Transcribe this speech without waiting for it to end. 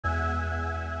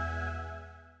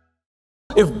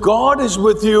If God is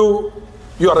with you,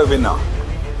 you're a winner.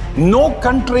 No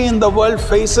country in the world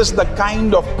faces the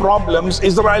kind of problems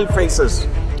Israel faces.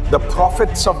 The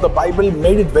prophets of the Bible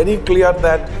made it very clear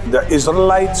that the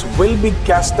Israelites will be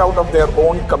cast out of their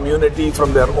own community,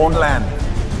 from their own land.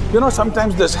 You know,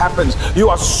 sometimes this happens. You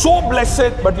are so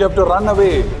blessed, but you have to run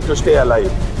away to stay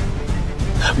alive.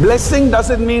 Blessing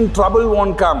doesn't mean trouble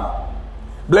won't come.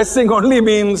 Blessing only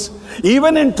means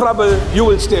even in trouble, you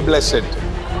will stay blessed.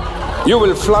 You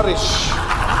will flourish.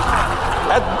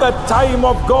 At the time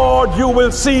of God, you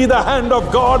will see the hand of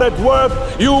God at work.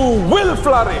 You will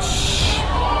flourish.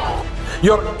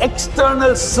 Your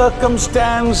external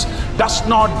circumstance does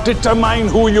not determine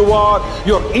who you are.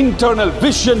 Your internal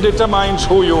vision determines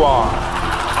who you are.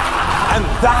 And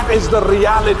that is the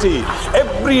reality.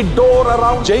 Every door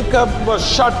around Jacob was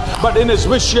shut, but in his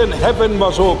vision, heaven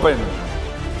was open.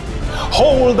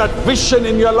 Hold that vision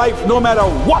in your life no matter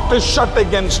what is shut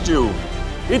against you.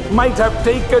 It might have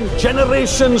taken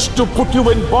generations to put you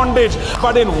in bondage,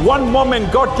 but in one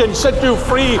moment God can set you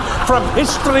free from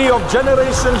history of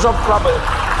generations of trouble.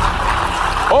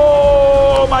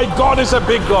 Oh, my God is a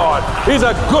big God. He's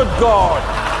a good God.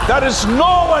 There is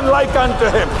no one like unto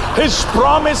him. His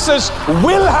promises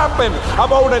will happen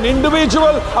about an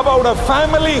individual, about a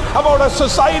family, about a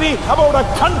society, about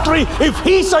a country. If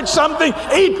he said something,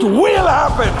 it will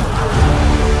happen.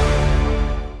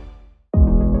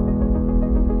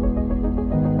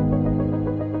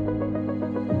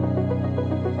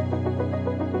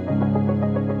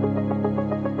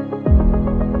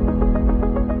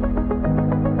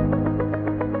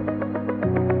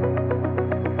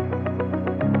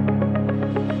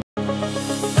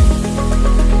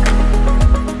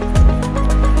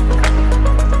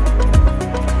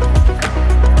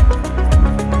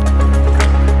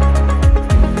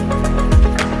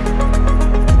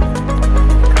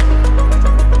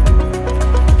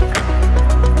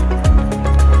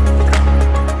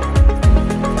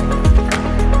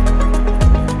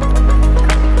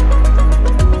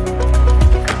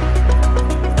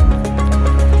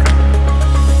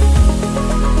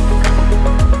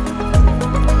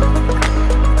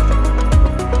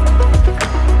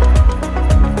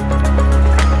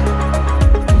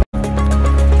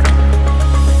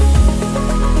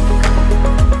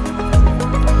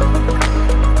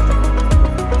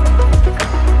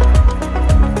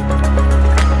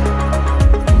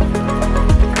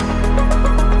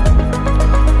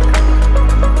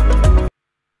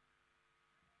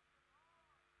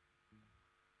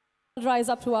 Rise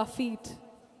up to our feet.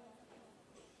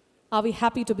 Are we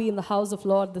happy to be in the house of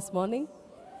Lord this morning?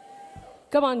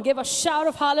 Come on, give a shout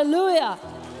of hallelujah.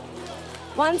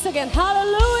 Once again,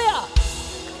 hallelujah.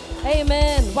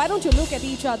 Amen. Why don't you look at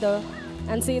each other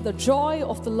and say, the joy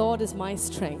of the Lord is my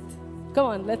strength. Come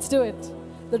on, let's do it.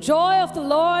 The joy of the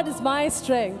Lord is my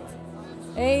strength.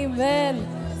 Amen.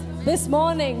 This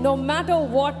morning, no matter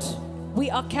what we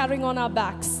are carrying on our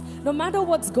backs, no matter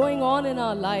what's going on in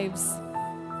our lives,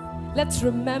 let's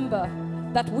remember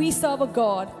that we serve a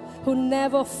God who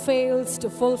never fails to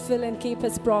fulfill and keep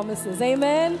his promises.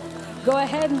 Amen. Go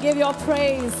ahead and give your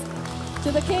praise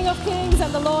to the King of Kings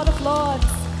and the Lord of Lords.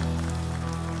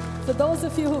 For those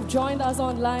of you who've joined us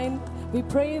online, we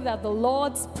pray that the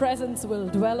Lord's presence will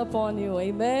dwell upon you.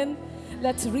 Amen.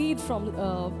 Let's read from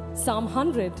Psalm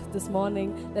 100 this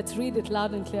morning. Let's read it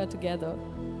loud and clear together.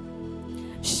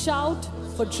 Shout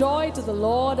for joy to the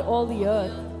Lord, all the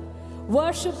earth.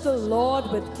 Worship the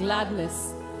Lord with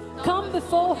gladness. Come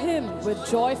before him with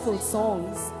joyful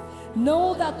songs.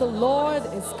 Know that the Lord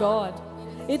is God.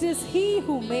 It is he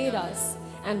who made us,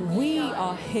 and we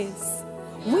are his.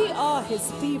 We are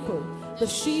his people, the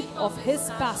sheep of his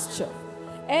pasture.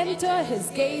 Enter his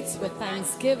gates with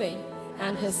thanksgiving,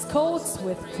 and his courts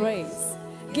with praise.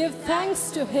 Give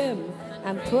thanks to him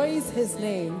and praise his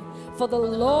name. For the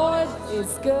Lord is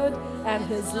good, and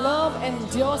his love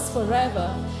endures forever.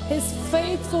 His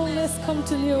faithfulness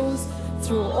continues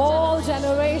through all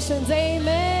generations.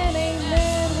 Amen,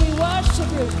 amen. We worship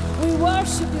you. We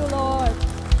worship you, Lord.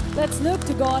 Let's look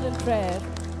to God in prayer.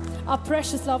 Our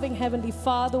precious, loving Heavenly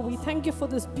Father, we thank you for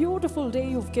this beautiful day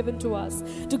you've given to us,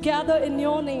 to gather in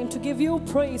your name, to give you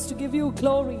praise, to give you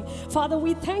glory. Father,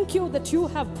 we thank you that you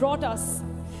have brought us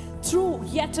through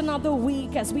yet another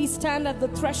week as we stand at the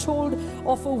threshold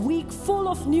of a week full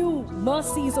of new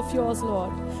mercies of yours,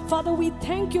 Lord. Father, we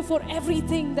thank you for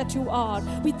everything that you are.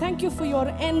 We thank you for your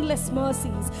endless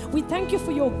mercies. We thank you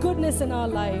for your goodness in our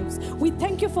lives. We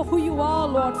thank you for who you are,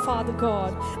 Lord Father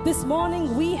God. This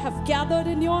morning we have gathered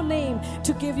in your name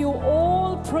to give you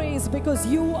all praise because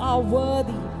you are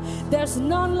worthy. There's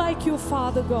none like you,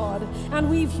 Father God. And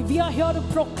we are here to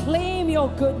proclaim your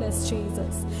goodness,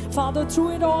 Jesus. Father,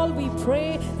 through it all, we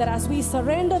pray that as we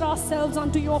surrender ourselves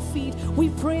unto your feet, we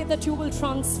pray that you will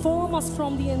transform us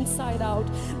from the inside out,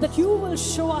 that you will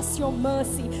show us your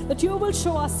mercy, that you will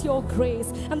show us your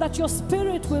grace, and that your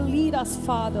Spirit will lead us,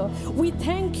 Father. We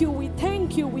thank you, we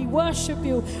worship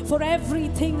you for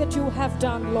everything that you have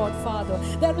done, Lord Father.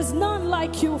 There is none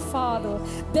like you, Father.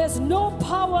 There's no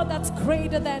power that's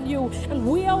greater than you, and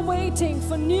we are waiting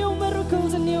for new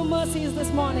miracles and new mercies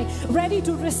this morning, ready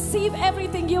to receive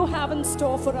everything you have in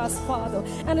store for us, Father.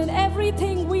 And in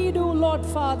everything we do, Lord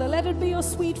Father, let it be a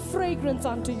sweet fragrance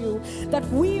unto you, that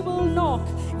we will knock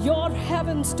your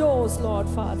heaven's doors, Lord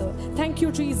Father. Thank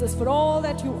you, Jesus, for all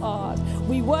that you are.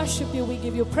 We worship you, we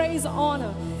give you praise,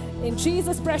 honor. In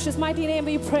Jesus' precious mighty name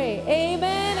we pray.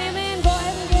 Amen, amen. Go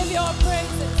ahead and give your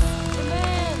praises.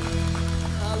 Amen.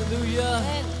 Hallelujah.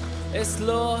 Amen. Yes,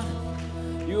 Lord.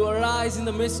 You arise in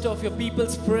the midst of your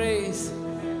people's praise.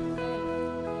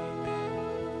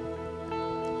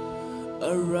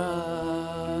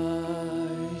 Arise.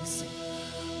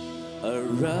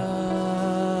 Arise.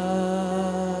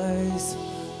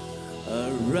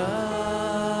 Arise.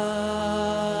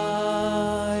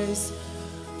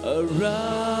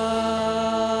 Arise.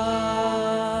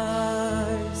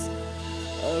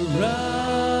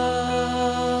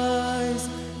 Arise.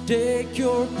 Take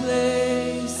your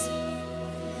place.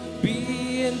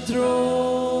 Be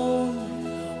enthroned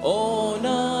on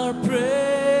our praise.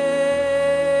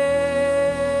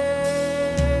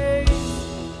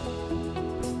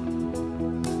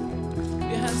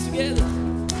 Your hands together.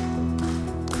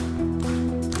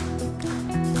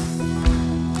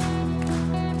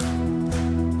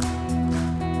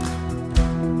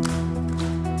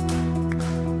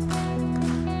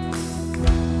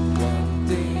 One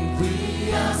thing we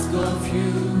ask of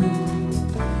you,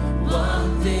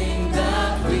 one thing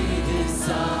that we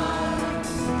desire,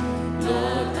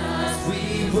 Lord, as we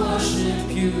worship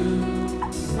you,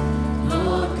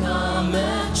 Lord, come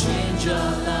and change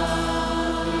our lives.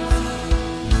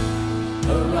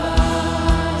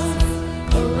 Arise,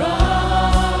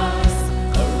 arise,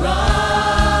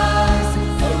 arise,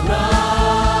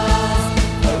 arise,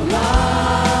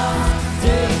 arise.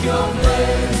 Take your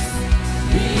place,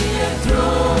 be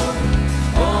enthroned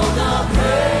on our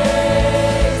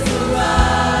praise.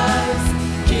 Arise,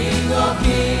 King of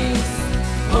Kings,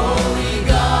 Holy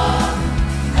God,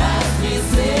 as we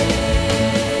sing.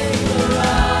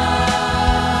 Arise,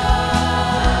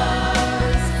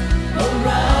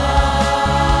 arise,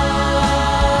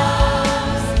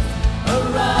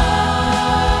 arise,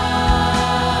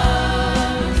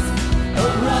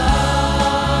 arise.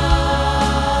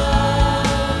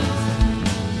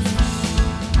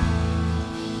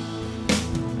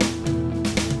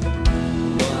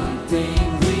 One thing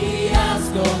we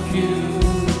ask of you,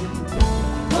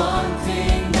 one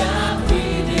thing that we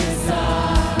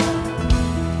desire,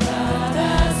 that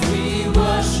as we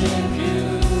worship you,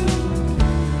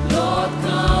 Lord,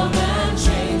 come and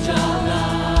change our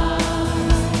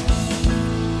lives.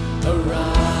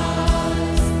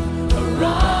 Arise,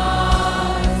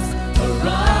 arise,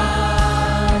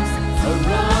 arise,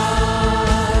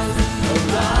 arise,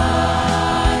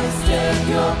 arise. Take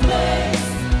your place,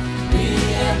 be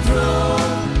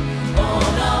enthroned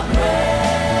on our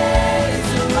praise.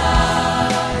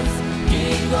 Arise,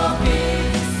 King of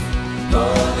Kings,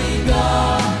 Holy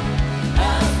God,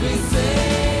 as we sing.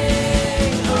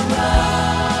 Arise,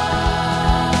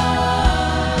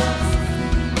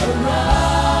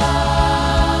 arise,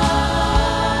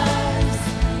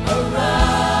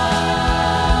 arise,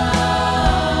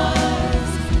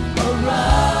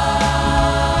 arise.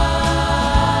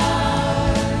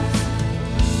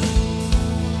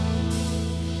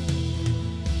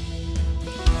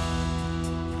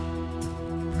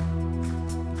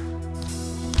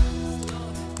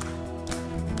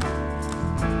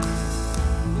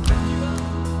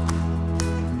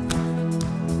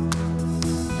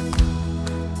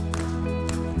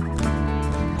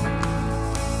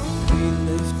 We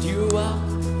lift you up,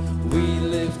 we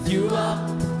lift you up,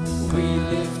 we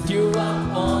lift you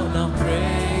up on our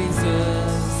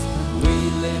praises. We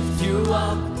lift you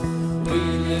up, we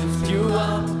lift you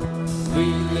up, we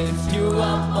lift you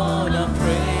up on our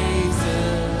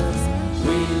praises.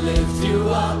 We lift you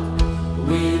up,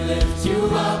 we lift you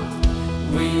up,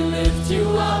 we lift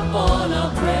you up on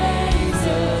our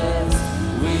praises.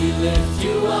 We lift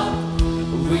you up,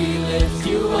 we lift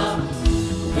you up,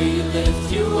 we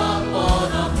lift you up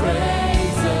on our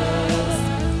praises.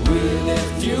 We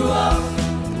lift you up,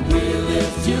 we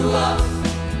lift you up,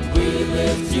 we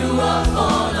lift you up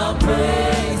on our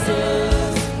praises.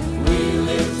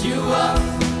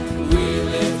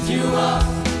 up.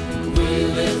 We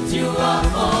lift you up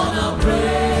on our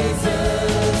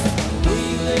praises. We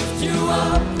lift you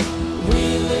up. We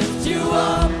lift you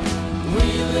up. We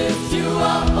lift you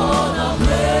up on our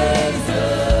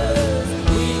praises.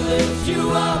 We lift you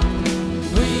up.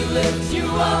 We lift you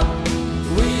up.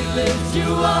 We lift you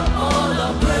up on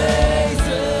our praises.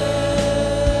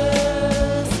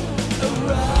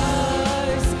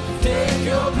 Arise, take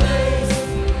your place,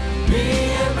 be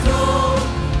enthroned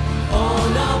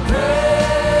on our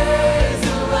praise.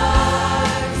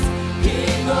 Arise,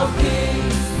 King of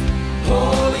Kings,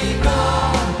 Holy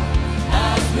God,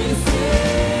 as we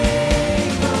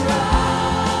sing.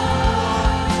 Arise,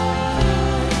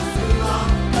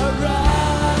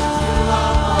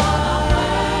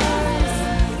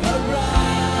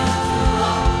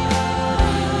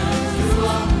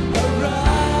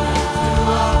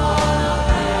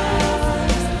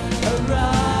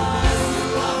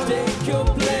 take your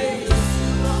place,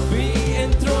 be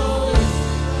enthroned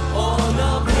on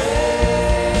our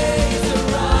praise.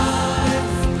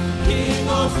 Arise, King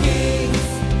of Kings,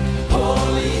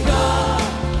 Holy God,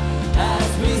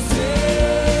 as we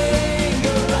sing.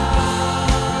 Arise,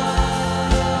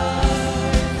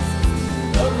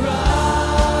 arise,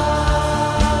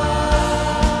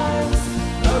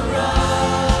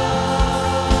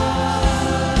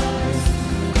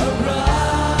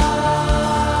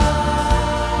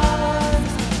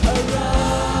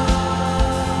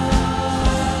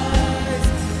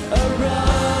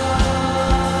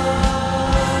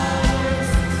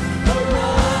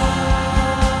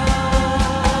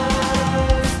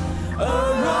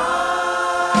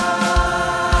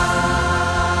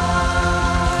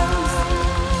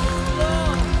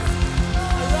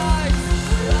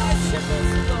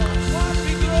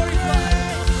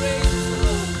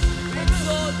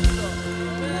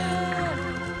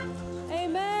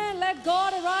 Amen. Let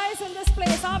God arise in this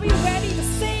place. Are we ready to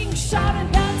sing, shout,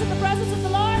 and dance in the presence of the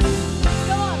Lord?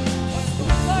 Come on.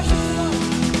 Worship the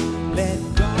Lord. Let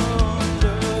God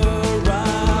arise.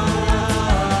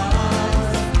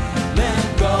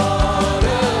 Let God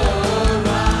arise.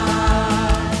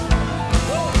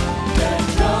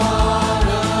 Let God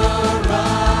arise.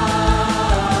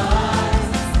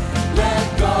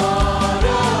 Let God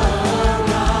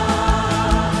arise.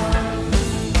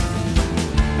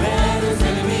 Let his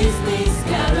enemies be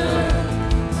scattered,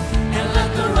 and let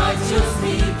the righteous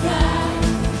be glad.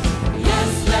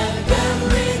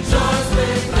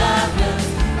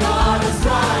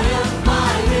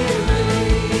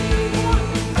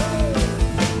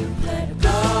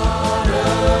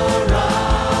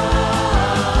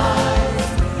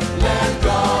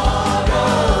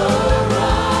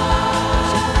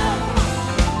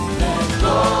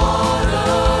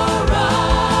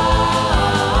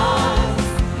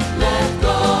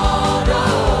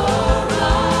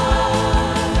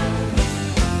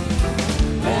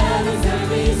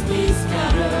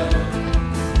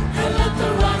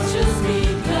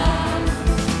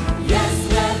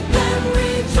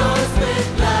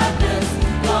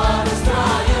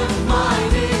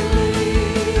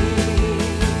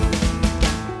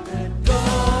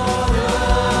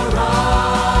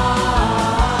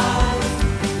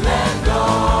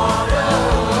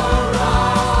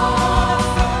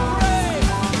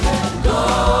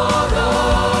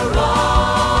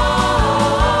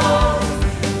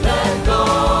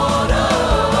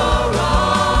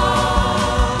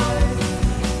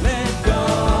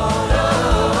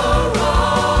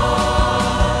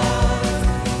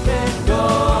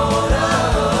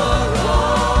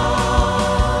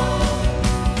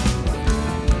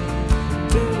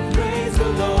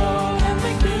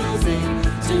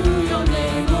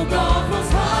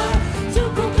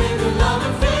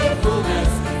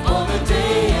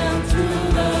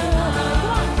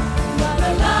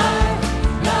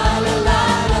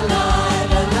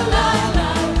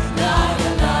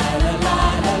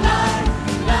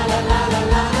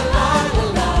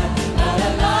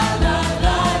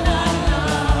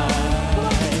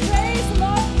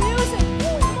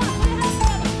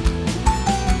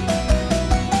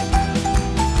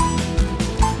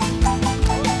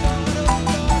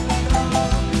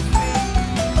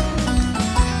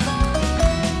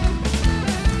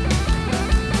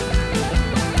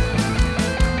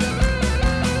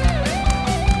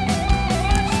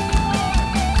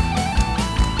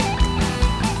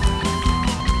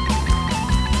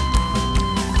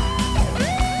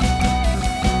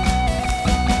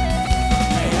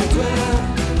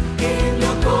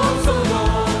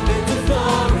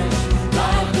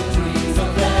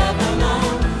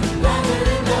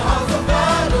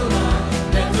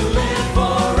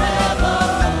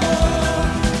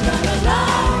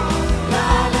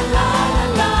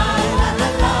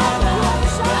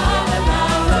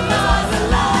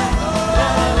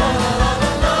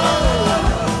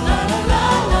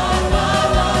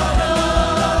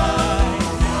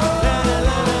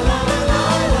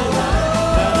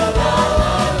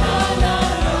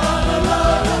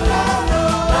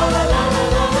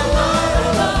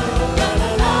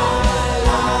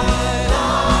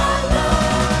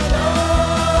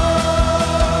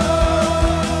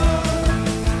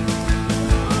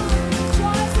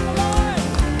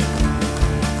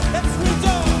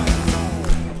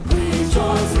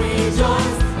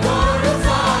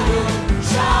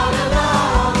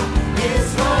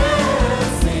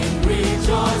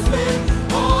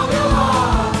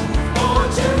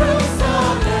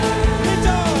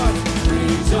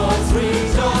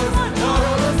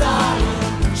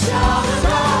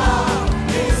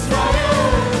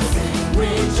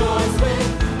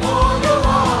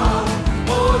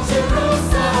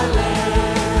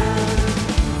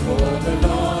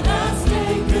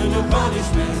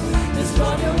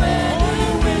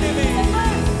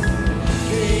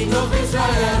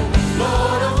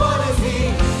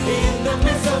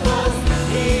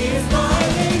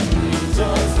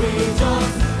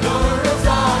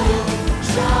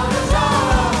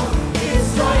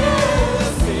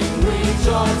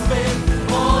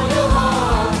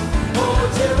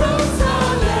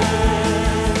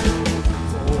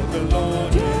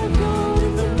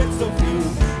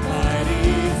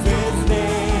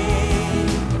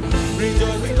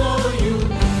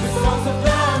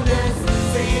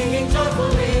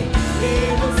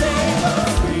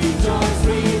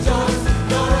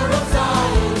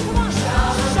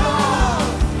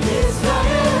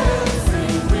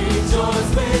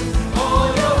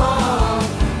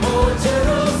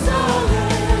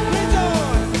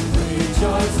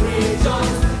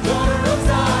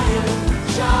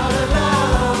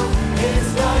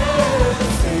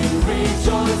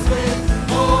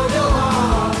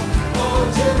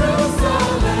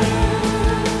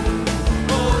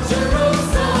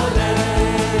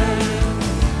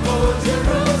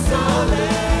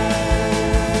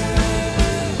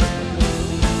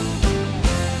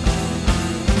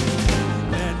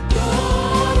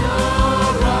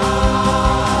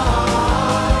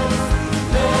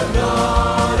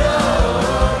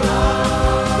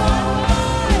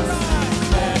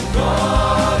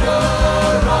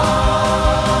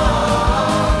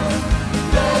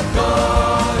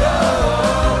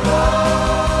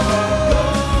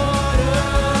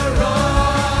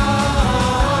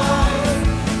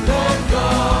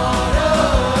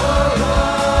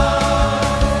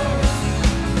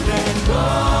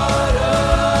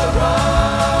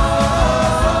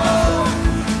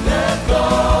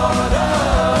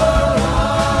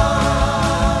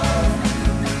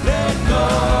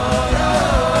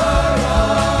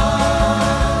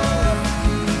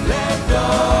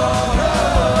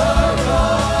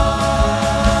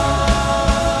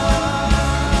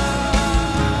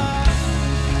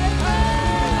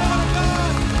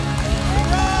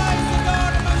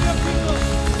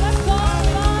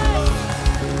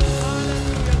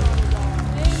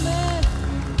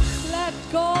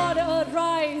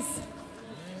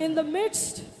 the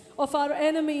midst of our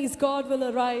enemies, God will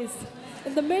arise.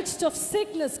 In the midst of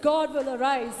sickness, God will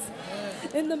arise.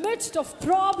 In the midst of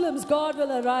problems, God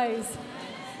will arise.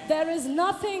 There is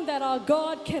nothing that our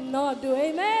God cannot do.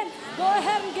 Amen. Go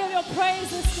ahead and give your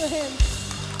praises to Him.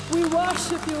 We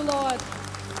worship you, Lord.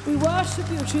 We worship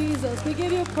you, Jesus. We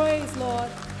give you praise, Lord.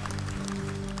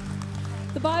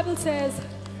 The Bible says,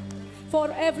 for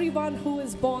everyone who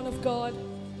is born of God,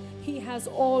 he has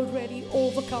already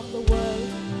overcome the world.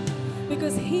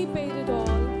 Because He paid it all.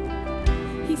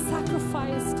 He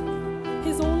sacrificed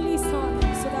His only Son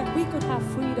so that we could have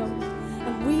freedom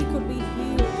and we could be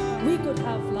healed. We could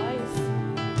have life.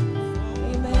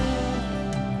 Amen.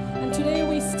 And today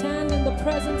we stand in the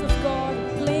presence of God,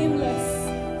 blameless.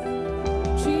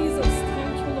 Jesus,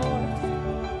 thank you, Lord.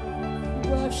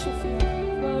 We worship you.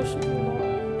 Worship you,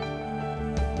 Lord.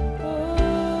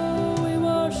 Oh, we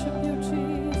worship you,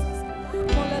 Jesus.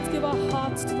 Come on, let's give our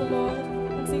hearts to the Lord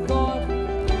and say, God,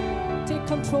 take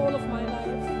control of my life.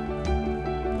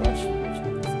 Worship you,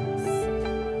 Jesus.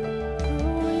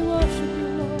 Oh, we worship you,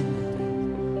 Lord.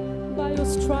 By your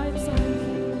stripes I am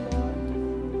healed, Lord.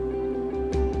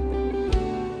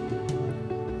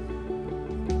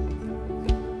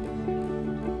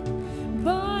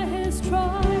 By His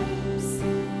stripes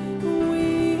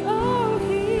we are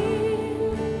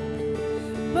healed.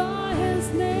 By His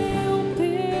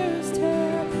nail-pierced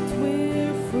hands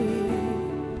we're free.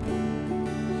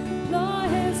 By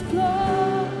His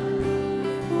blood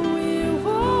we're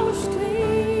washed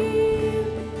clean.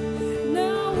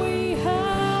 Now we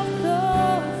have the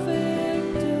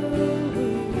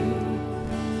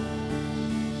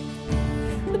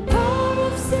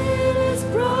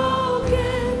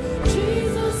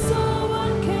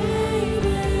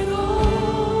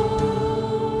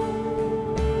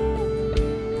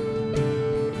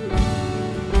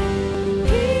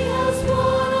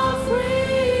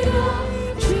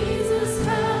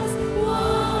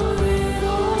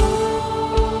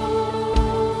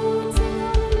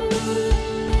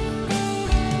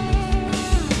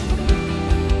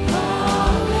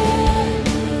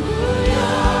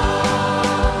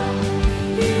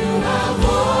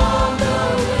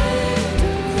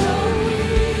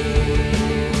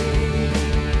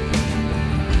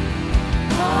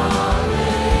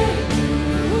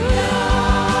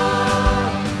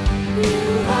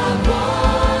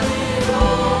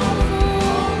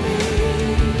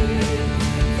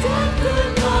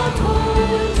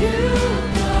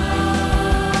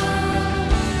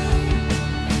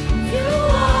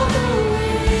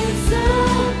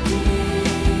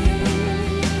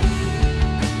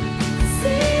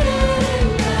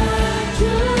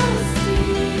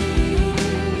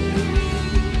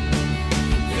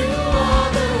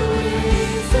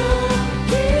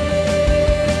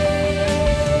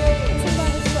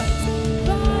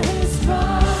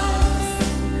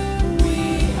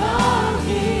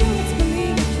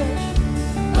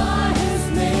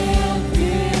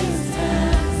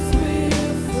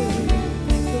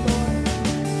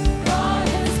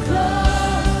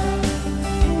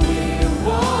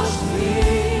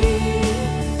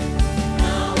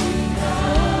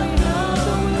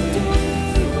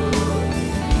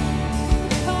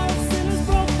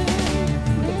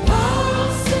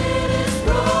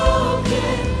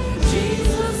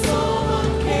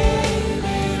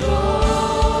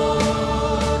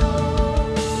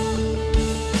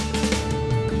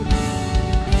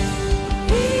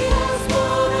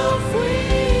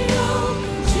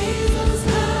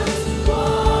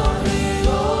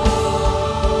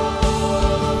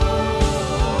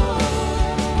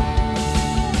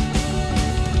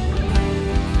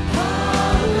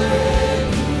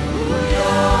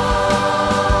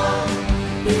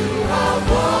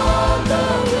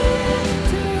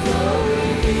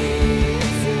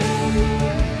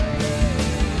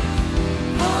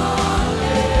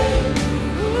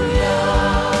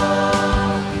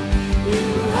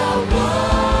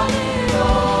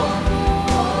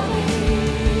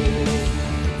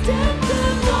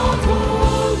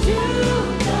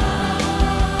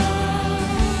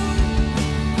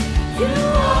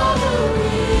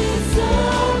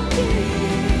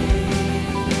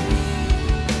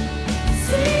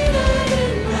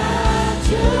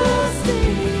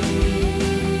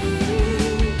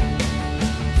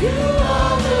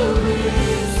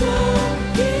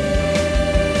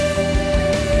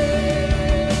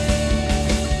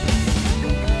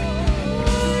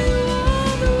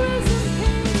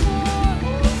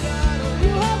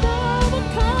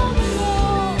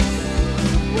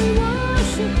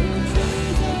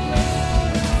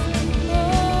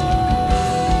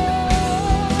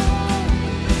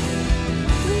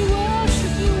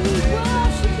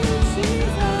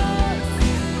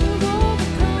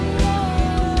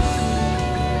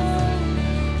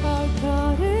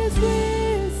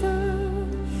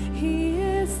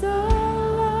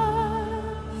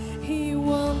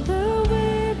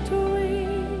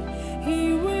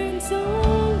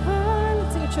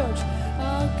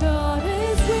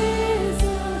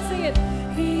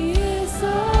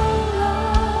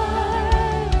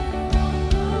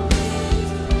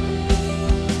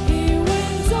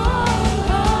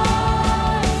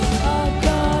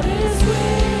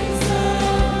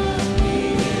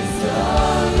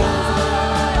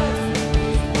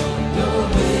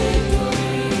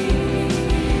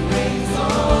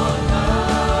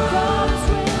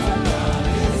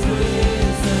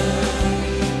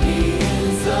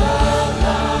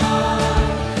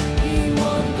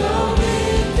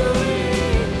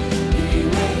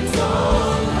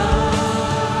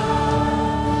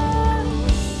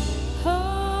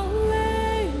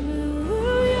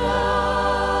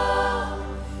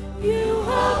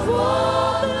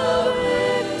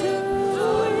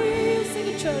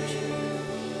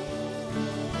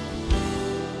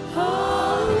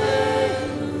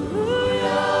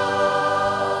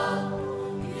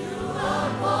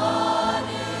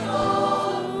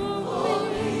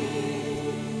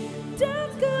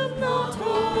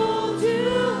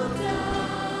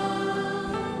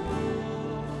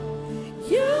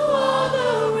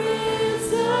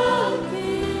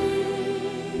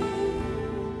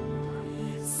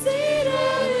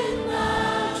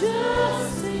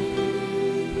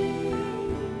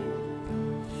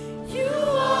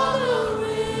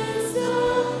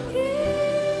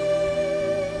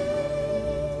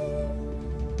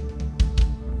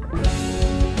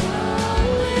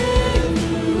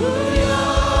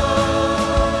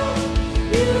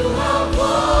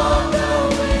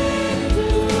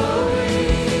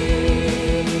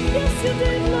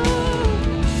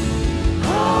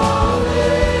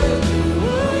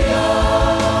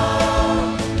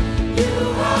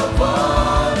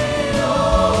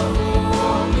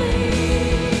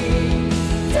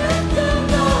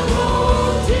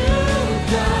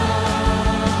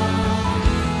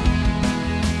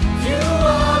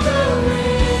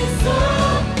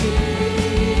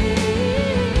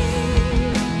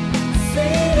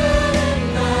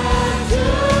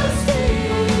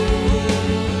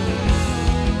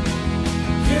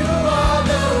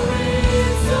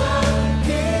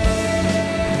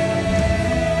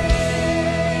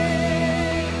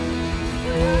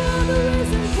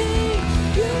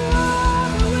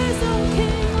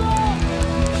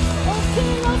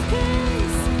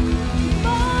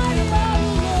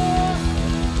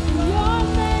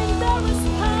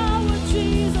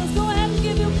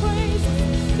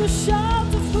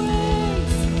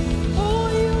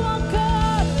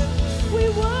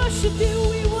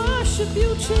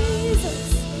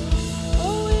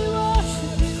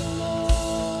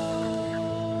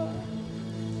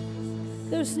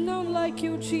There's none like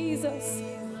you, Jesus.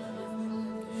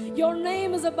 Your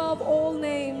name is above all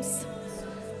names.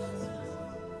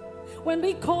 When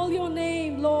we call your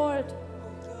name, Lord,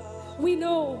 we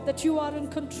know that you are in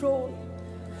control.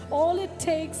 All it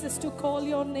takes is to call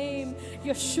your name,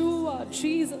 Yeshua,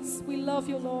 Jesus. We love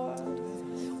you, Lord.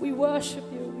 We worship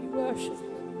you. We worship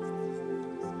you.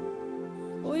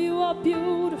 Oh, you are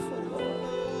beautiful, Lord.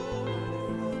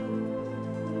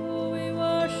 Oh, we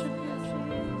worship you,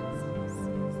 Jesus.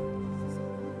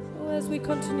 Oh, as we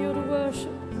continue to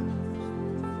worship,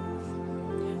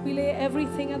 we lay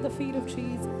everything at the feet of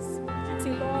Jesus.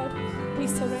 Say, Lord, we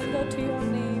surrender to your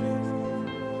name.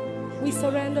 We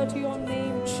surrender to your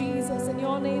name, Jesus. In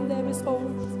your name there is hope.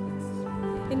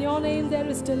 In your name there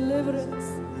is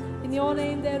deliverance. In your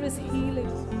name there is healing.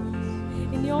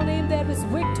 In your name there is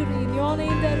victory. In your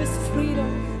name there is freedom.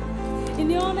 In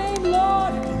your name,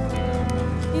 Lord.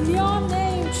 In your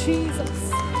name, Jesus.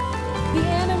 The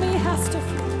enemy has to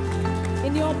flee.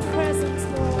 In your presence,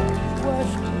 Lord,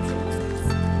 worship you, Jesus.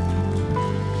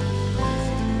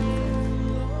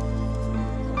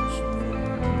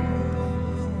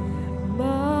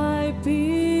 My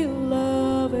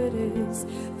beloved is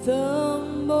the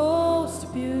most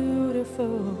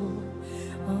beautiful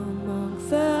among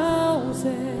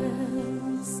thousands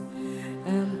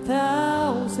and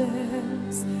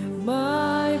thousands.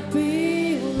 My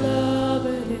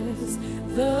beloved is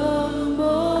the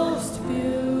most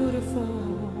beautiful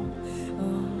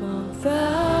among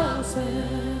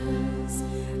thousands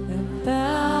and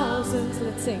thousands.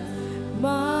 Let's sing.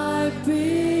 My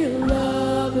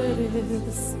beloved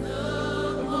is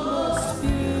the most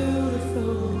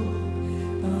beautiful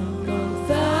among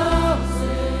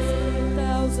thousands,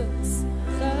 thousands,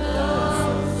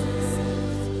 thousands.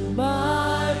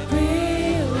 My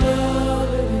beloved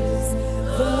is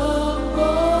the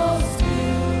most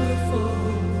beautiful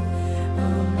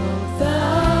among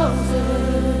thousands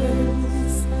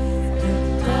and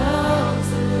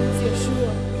thousands.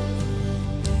 Yeshua,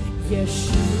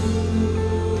 Yeshua.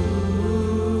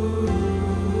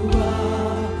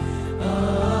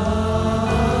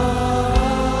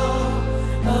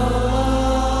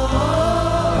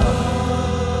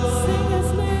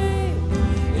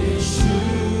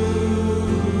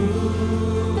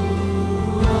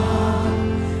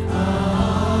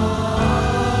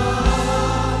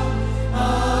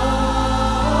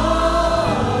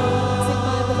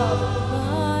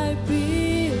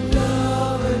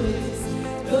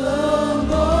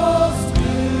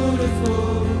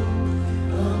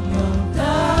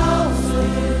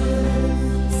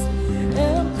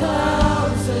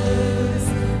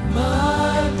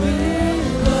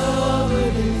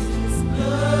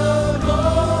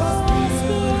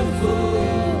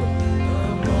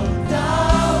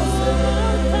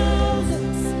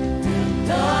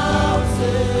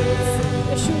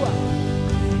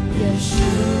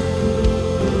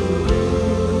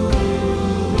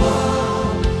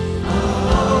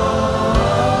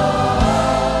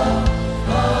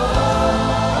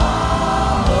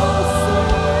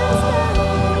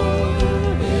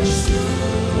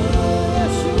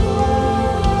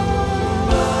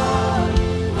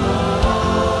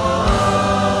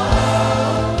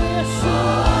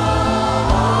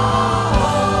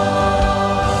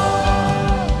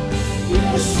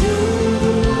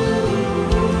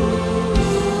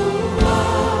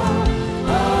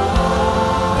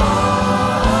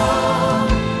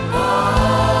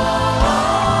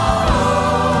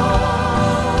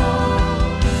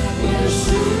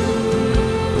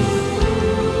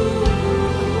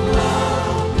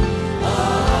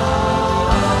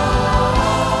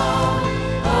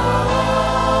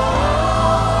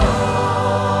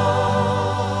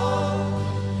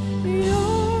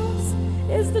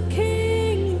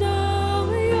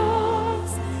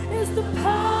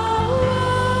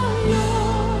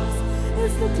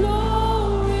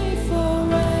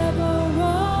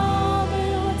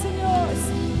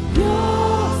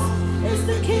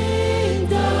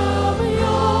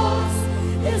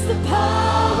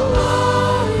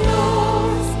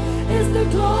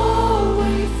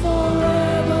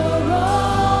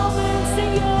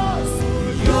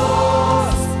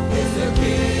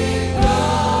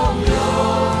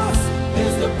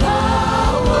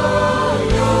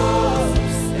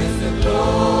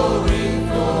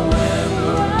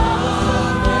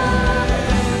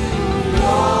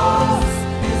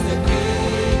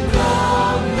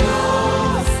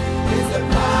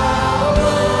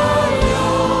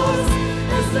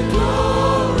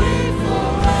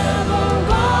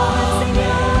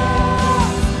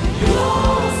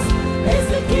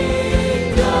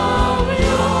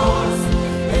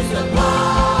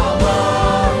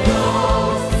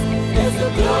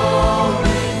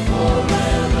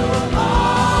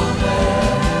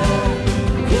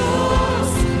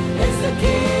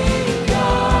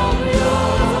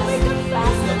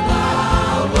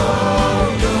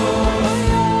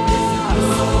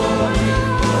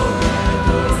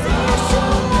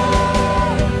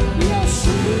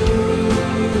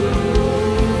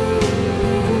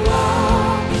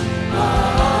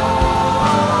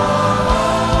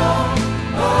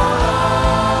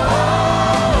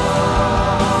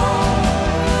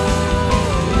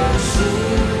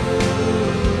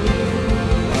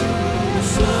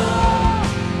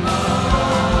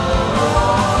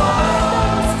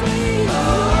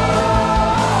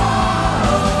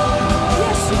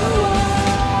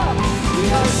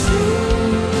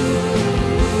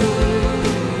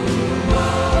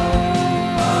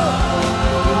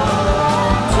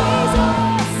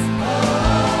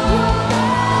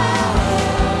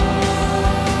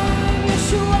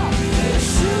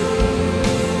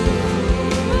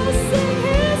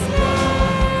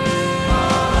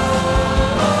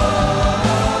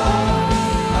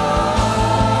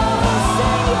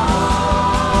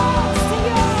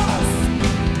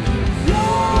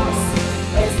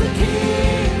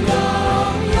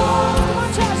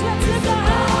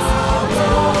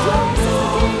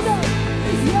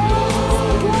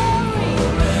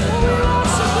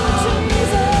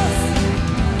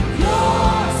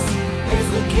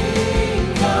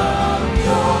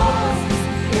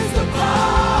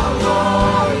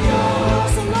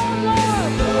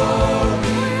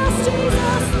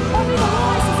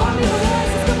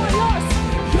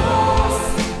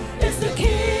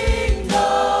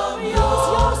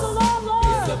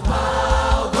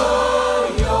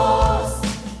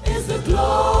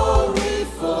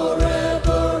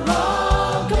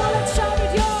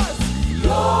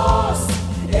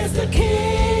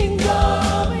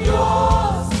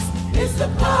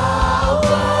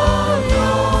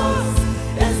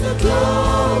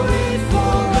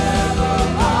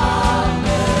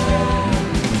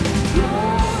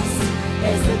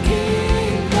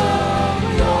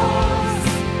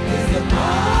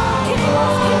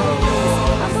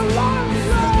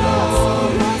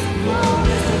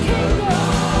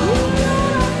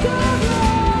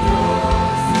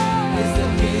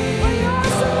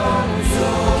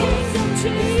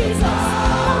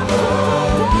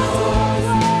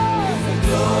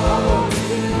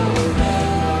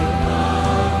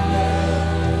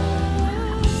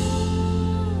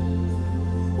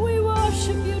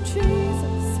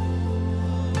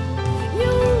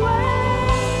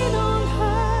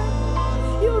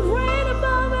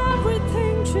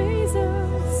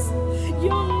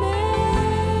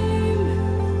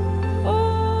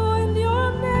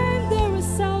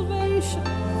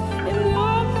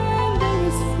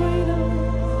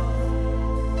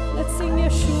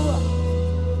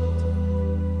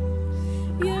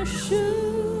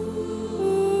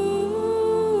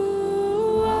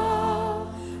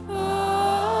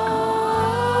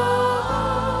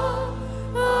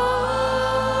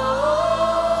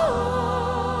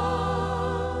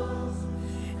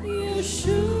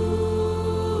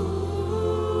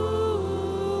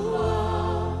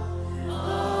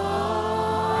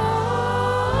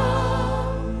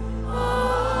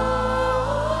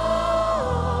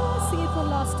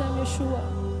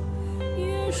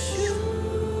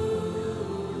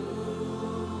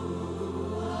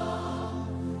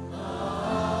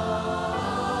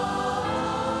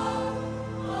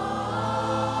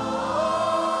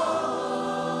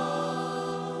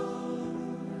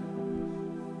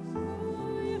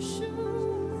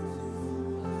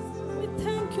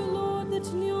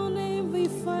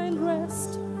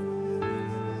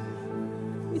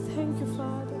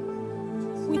 Father.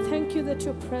 We thank you that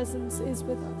your presence is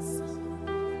with us.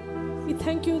 We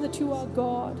thank you that you are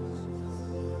God.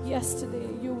 Yesterday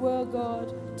you were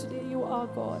God, today you are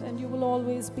God, and you will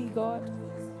always be God.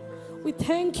 We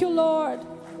thank you, Lord.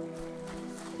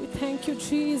 We thank you,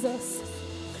 Jesus.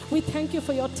 We thank you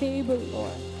for your table,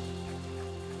 Lord.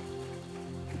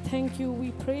 Thank you.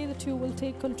 We pray that you will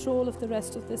take control of the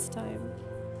rest of this time.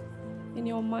 In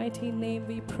your mighty name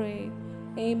we pray.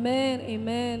 Amen.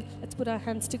 Amen. Let's put our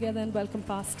hands together and welcome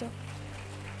Pastor.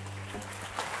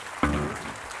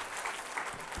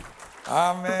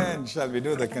 Amen. Shall we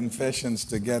do the confessions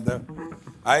together?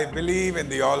 I believe in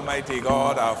the Almighty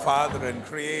God, our Father and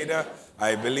Creator.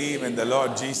 I believe in the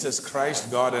Lord Jesus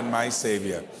Christ, God and my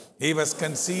Savior. He was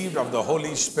conceived of the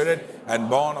Holy Spirit and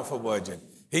born of a virgin.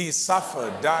 He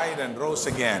suffered, died, and rose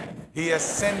again. He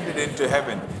ascended into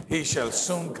heaven. He shall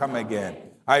soon come again.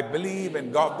 I believe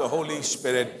in God the Holy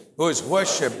Spirit, who is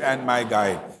worshipped and my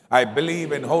guide. I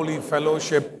believe in holy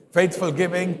fellowship, faithful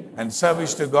giving, and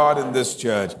service to God in this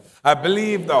church. I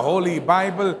believe the Holy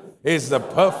Bible is the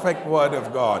perfect Word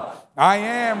of God. I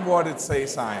am what it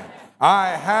says I am. I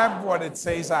have what it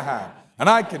says I have. And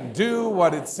I can do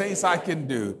what it says I can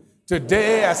do.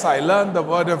 Today, as I learn the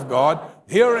Word of God,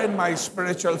 here in my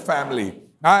spiritual family,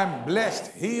 I am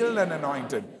blessed, healed, and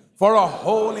anointed for a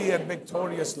holy and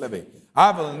victorious living.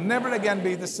 I will never again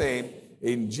be the same.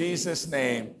 In Jesus'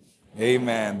 name,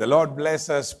 amen. The Lord bless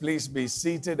us. Please be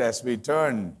seated as we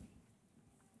turn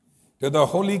to the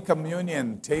Holy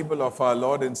Communion table of our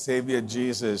Lord and Savior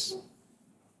Jesus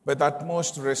with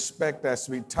utmost respect as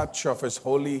we touch of His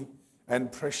holy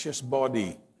and precious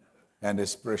body and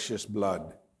His precious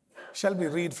blood. Shall we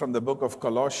read from the book of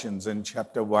Colossians in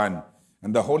chapter 1?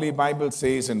 And the Holy Bible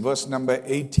says in verse number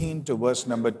 18 to verse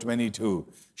number 22.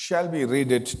 Shall we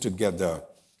read it together?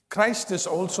 Christ is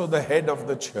also the head of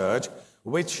the church,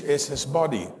 which is His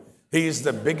body. He is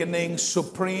the beginning,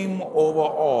 supreme over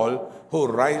all, who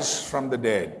rise from the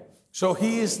dead. So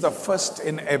He is the first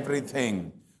in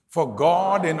everything. For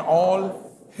God in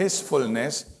all His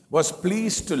fullness was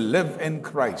pleased to live in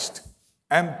Christ.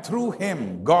 And through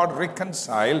Him, God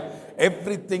reconciled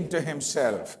everything to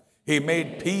Himself. He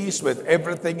made peace with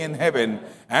everything in heaven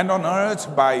and on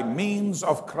earth by means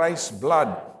of Christ's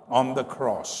blood on the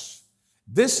cross.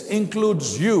 This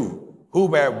includes you who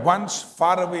were once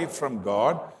far away from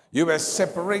God. You were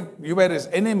His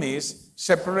enemies,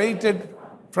 separated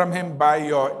from Him by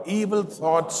your evil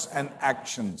thoughts and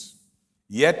actions.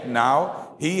 Yet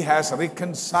now He has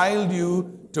reconciled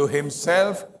you to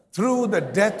Himself through the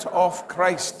death of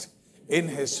Christ in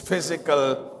His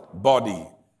physical body.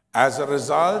 As a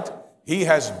result, He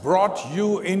has brought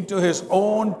you into His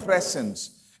own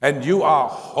presence, and you are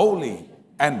holy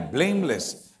and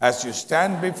blameless as you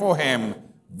stand before Him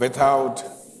without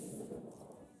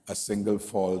a single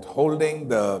fault, holding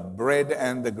the bread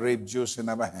and the grape juice in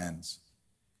our hands.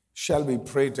 Shall we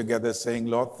pray together, saying,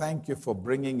 Lord, thank you for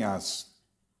bringing us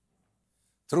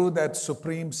through that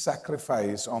supreme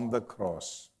sacrifice on the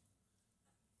cross,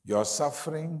 your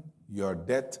suffering, your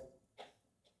death,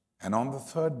 and on the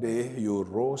third day, you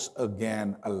rose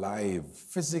again alive,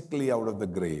 physically out of the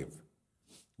grave.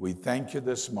 We thank you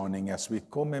this morning as we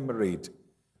commemorate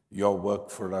your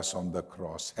work for us on the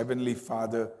cross. Heavenly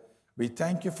Father, we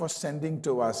thank you for sending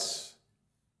to us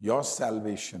your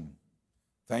salvation.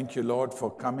 Thank you, Lord,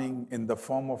 for coming in the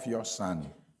form of your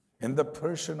Son, in the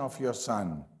person of your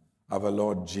Son, our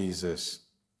Lord Jesus.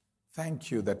 Thank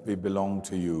you that we belong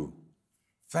to you.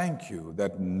 Thank you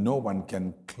that no one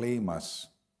can claim us.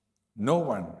 No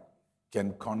one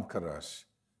can conquer us,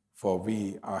 for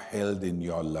we are held in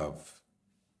your love.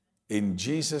 In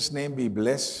Jesus' name we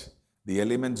bless the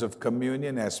elements of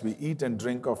communion as we eat and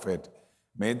drink of it.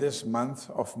 May this month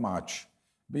of March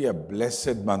be a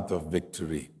blessed month of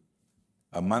victory,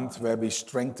 a month where we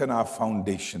strengthen our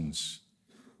foundations,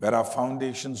 where our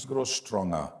foundations grow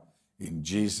stronger. In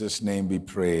Jesus' name we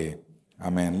pray.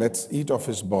 Amen. Let's eat of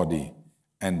His body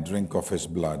and drink of His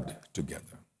blood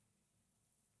together.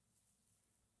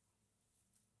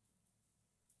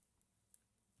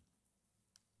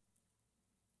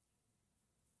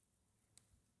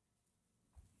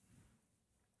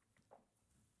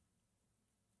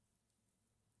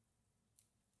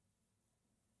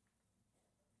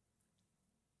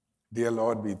 Dear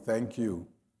Lord, we thank you.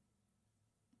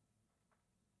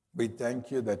 We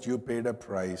thank you that you paid a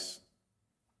price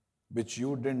which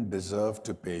you didn't deserve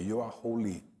to pay. You are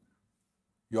holy.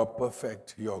 You're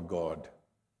perfect. You're God.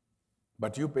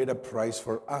 But you paid a price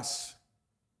for us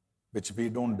which we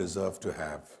don't deserve to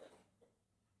have.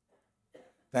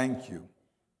 Thank you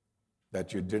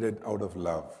that you did it out of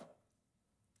love.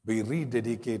 we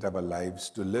rededicate our lives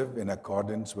to live in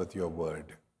accordance with your word,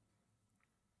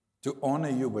 to honor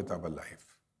you with our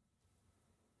life.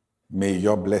 May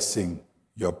your blessing,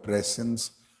 your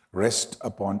presence rest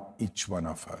upon each one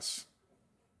of us.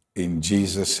 In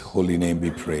Jesus' holy name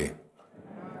we pray.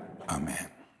 Amen.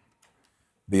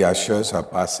 The ushers are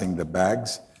passing the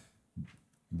bags.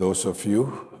 Those of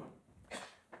you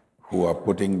who are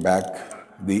putting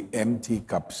back the empty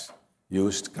cups,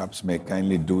 used cups, may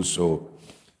kindly do so,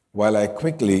 while I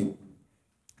quickly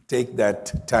take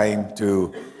that time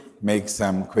to make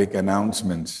some quick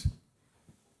announcements.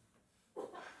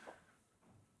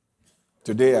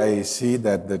 Today I see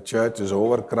that the church is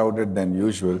overcrowded than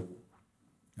usual.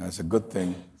 That's a good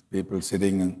thing. People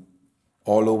sitting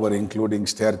all over, including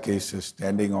staircases,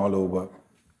 standing all over.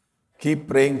 Keep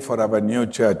praying for our new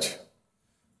church.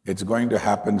 It's going to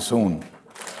happen soon.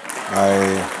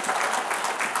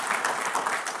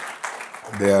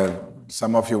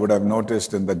 Some of you would have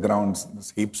noticed in the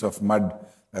grounds heaps of mud.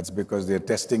 That's because they're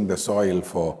testing the soil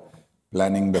for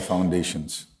planning the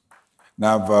foundations.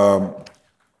 Now,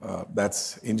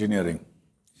 that's engineering.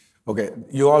 Okay,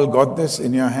 you all got this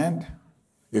in your hand?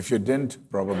 If you didn't,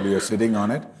 probably you're sitting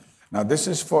on it. Now, this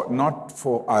is not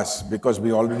for us, because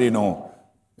we already know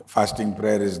fasting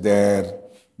prayer is there,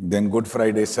 then Good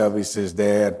Friday service is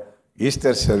there,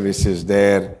 Easter service is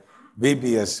there,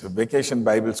 VBS, Vacation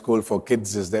Bible School for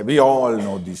Kids is there. We all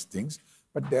know these things.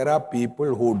 But there are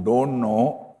people who don't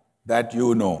know that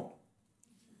you know.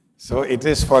 So it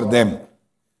is for them.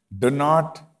 Do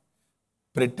not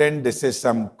pretend this is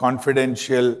some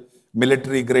confidential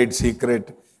military grade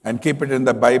secret and keep it in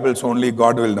the Bibles only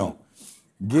God will know.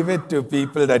 Give it to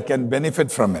people that can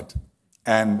benefit from it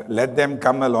and let them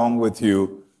come along with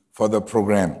you for the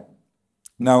program.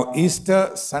 Now,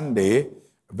 Easter Sunday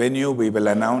venue, we will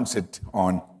announce it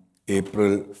on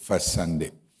April 1st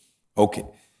Sunday. Okay.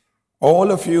 All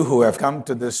of you who have come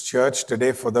to this church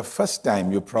today for the first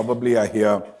time, you probably are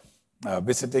here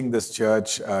visiting this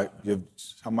church.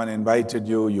 Someone invited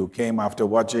you, you came after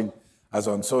watching us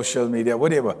on social media,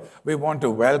 whatever. We want to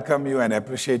welcome you and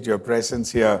appreciate your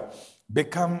presence here.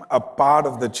 Become a part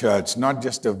of the church, not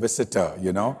just a visitor,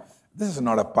 you know. This is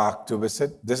not a park to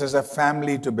visit. This is a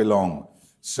family to belong.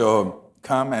 So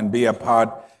come and be a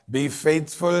part. Be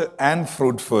faithful and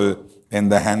fruitful in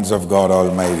the hands of God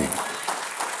Almighty.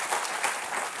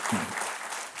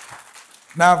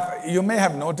 Now, you may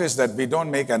have noticed that we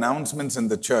don't make announcements in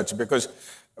the church because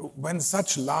when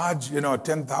such large,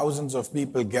 ten thousands of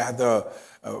people gather,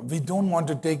 we don't want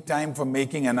to take time for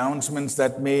making announcements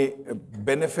that may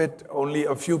benefit only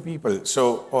a few people.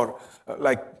 So, or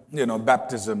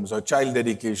baptisms or child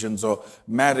dedications or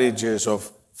marriages or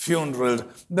funerals.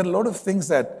 There are a lot of things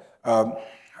that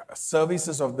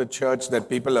services of the church that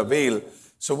people avail.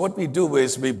 So what we do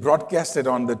is we broadcast it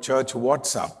on the church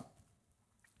WhatsApp.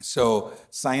 So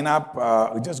sign up,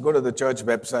 just go to the church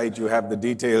website, you have the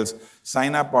details.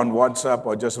 Sign up on WhatsApp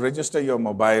or just register your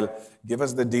mobile, give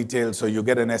us the details so you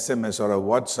get an SMS or a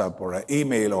WhatsApp or an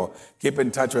email or keep in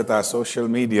touch with our social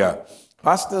media.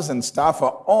 Pastors and staff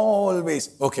are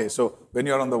always, okay, so when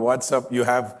you're on the WhatsApp, you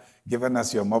have given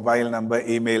us your mobile number,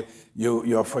 email.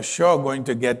 You're for sure going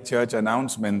to get church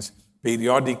announcements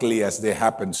periodically as they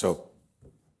happen. So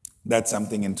that's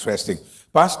something interesting.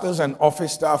 Pastors and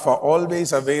office staff are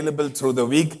always available through the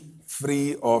week,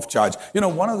 free of charge.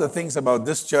 One of the things about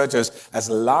this church is, as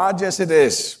large as it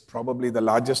is, probably the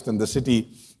largest in the city,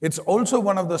 it's also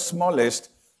one of the smallest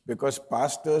because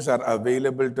pastors are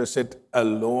available to sit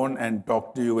alone and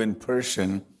talk to you in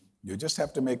person. You just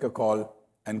have to make a call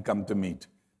and come to meet.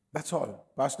 That's all.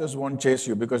 Pastors won't chase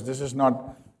you because this is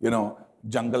not,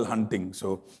 jungle hunting.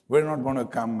 So we're not going to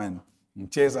come and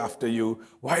chase after you.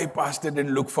 Why pastor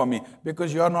didn't look for me?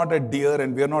 Because you're not a deer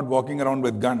and we're not walking around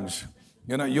with guns.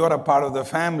 You're a part of the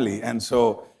family. And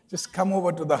so just come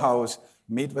over to the house,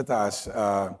 meet with us.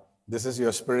 This is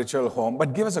your spiritual home.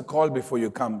 But give us a call before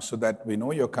you come so that we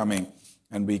know you're coming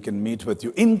and we can meet with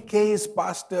you. In case,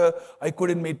 Pastor, I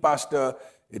couldn't meet Pastor,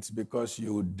 it's because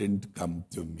you didn't come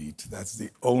to meet. That's the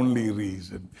only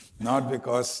reason. Not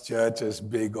because church is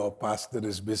big or pastor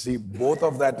is busy. Both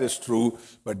of that is true.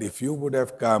 But if you would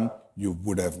have come, you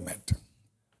would have met.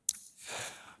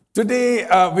 Today,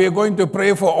 we are going to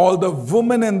pray for all the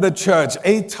women in the church.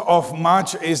 8th of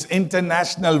March is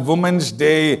International Women's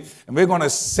Day. And we're going to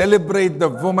celebrate the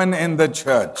women in the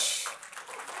church.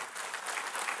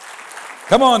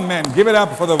 Come on, men. Give it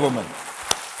up for the women.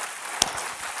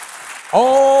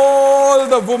 All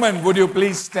the women, would you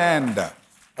please stand?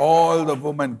 All the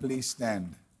women, please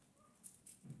stand.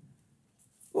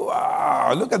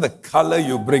 Wow, look at the color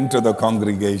you bring to the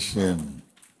congregation.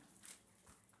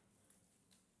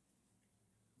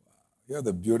 You're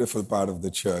the beautiful part of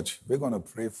the church. We're going to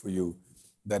pray for you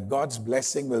that God's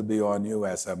blessing will be on you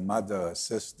as a mother,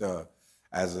 sister,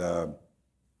 as a,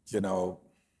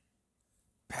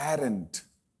 parent,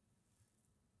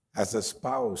 as a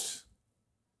spouse.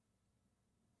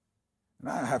 And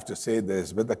I have to say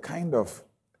this, with the kind of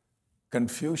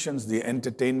confusions the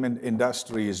entertainment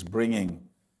industry is bringing,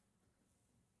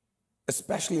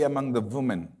 especially among the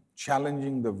women,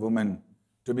 challenging the women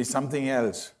to be something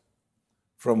else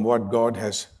from what God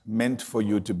has meant for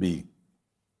you to be.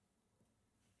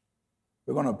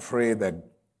 We're going to pray that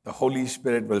the Holy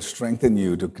Spirit will strengthen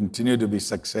you to continue to be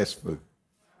successful,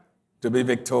 to be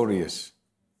victorious.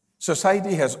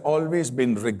 Society has always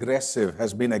been regressive,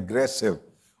 has been aggressive,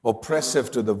 oppressive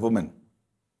to the woman.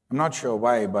 I'm not sure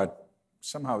why, but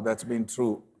somehow that's been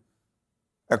true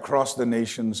across the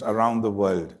nations around the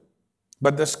world.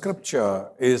 But the scripture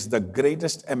is the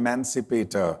greatest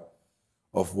emancipator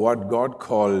of what God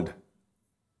called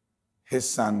his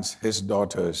sons, his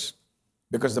daughters.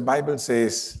 Because the Bible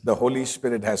says the Holy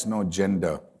Spirit has no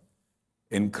gender.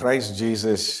 In Christ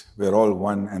Jesus, we're all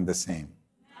one and the same.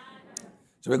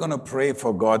 So we're going to pray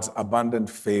for God's abundant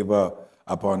favor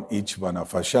upon each one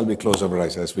of us. Shall we close our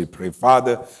eyes as we pray?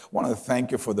 Father, I want to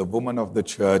thank you for the women of the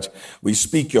church. We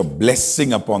speak your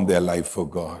blessing upon their life, oh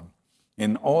God,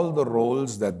 in all the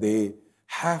roles that they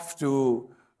have to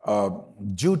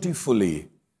dutifully,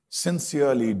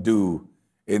 sincerely do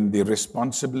in the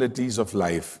responsibilities of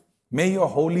life. May your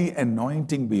holy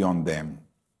anointing be on them.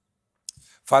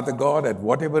 Father God, at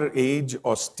whatever age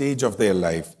or stage of their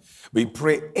life, we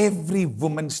pray every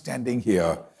woman standing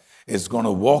here is going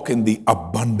to walk in the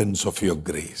abundance of your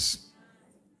grace,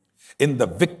 in the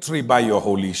victory by your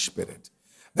Holy Spirit.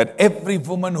 That every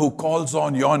woman who calls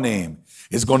on your name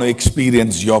is going to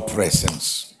experience your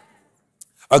presence.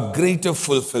 A greater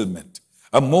fulfillment,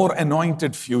 a more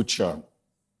anointed future.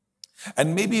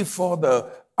 And maybe for the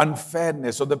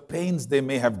unfairness or the pains they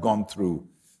may have gone through,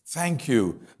 thank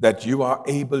you that you are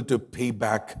able to pay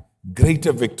back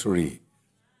greater victory,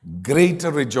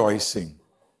 greater rejoicing,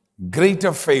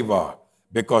 greater favor,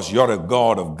 because you're a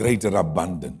God of greater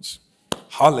abundance.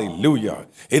 Hallelujah.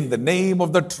 In the name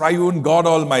of the triune God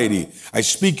Almighty, I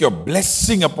speak your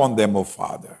blessing upon them, O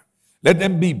Father. Let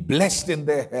them be blessed in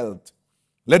their health.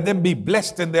 Let them be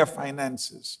blessed in their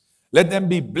finances. Let them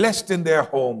be blessed in their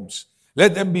homes.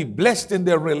 Let them be blessed in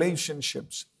their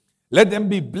relationships. Let them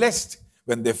be blessed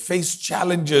when they face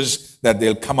challenges, that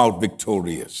they'll come out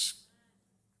victorious.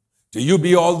 To you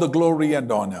be all the glory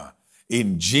and honor.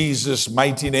 In Jesus'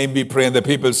 mighty name we pray. And the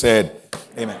people said,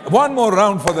 amen. One more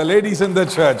round for the ladies in the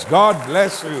church. God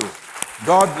bless you.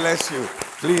 God bless you.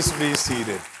 Please be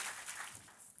seated.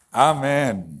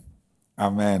 Amen.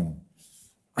 Amen.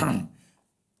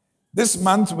 This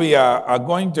month we are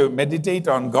going to meditate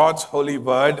on God's holy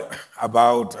word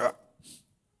about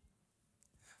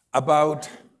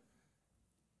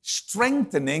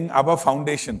strengthening our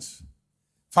foundations.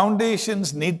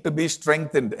 Foundations need to be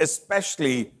strengthened,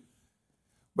 especially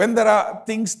when there are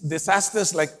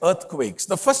disasters like earthquakes.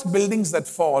 The first buildings that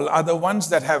fall are the ones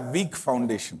that have weak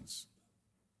foundations.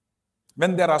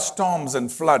 When there are storms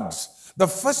and floods, the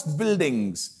first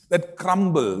buildings that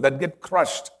crumble, that get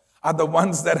crushed, are the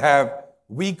ones that have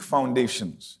weak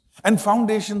foundations. And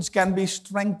foundations can be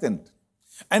strengthened.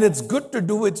 And it's good to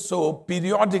do it so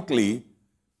periodically,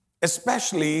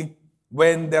 especially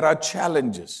when there are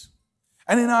challenges.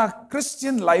 And in our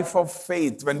Christian life of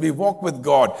faith, when we walk with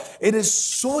God, it is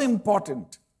so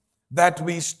important that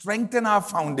we strengthen our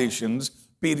foundations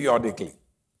periodically.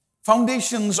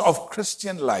 Foundations of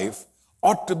Christian life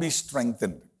ought to be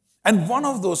strengthened. And one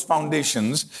of those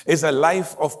foundations is a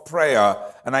life of prayer,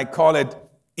 and I call it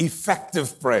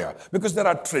effective prayer. Because there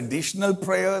are traditional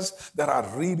prayers, there are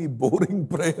really boring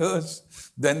prayers,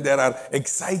 then there are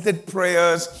excited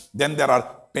prayers, then there are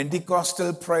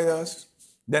Pentecostal prayers,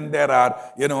 then there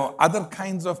are, other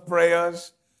kinds of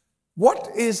prayers. What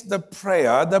is the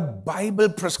prayer the Bible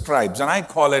prescribes? And I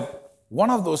call it,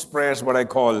 one of those prayers, what I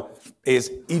call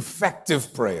is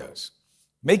effective prayers.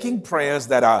 Making prayers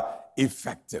that are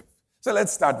effective. So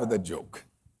let's start with a joke.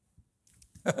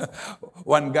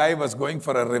 One guy was going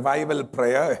for a revival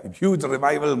prayer, a huge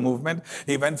revival movement.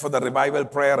 He went for the revival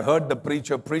prayer, heard the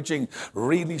preacher preaching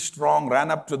really strong, ran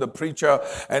up to the preacher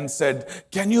and said,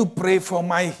 "Can you pray for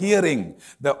my hearing?"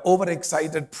 The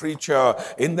overexcited preacher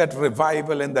in that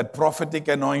revival, in that prophetic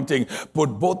anointing,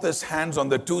 put both his hands on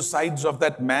the two sides of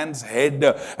that man's head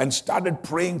and started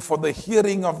praying for the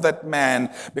hearing of that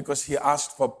man, because he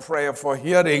asked for prayer for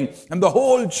hearing. And the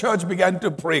whole church began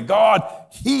to pray, "God,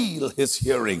 heal his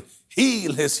hearing.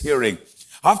 Heal his hearing."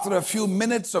 After a few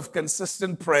minutes of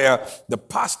consistent prayer, the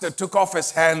pastor took off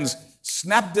his hands,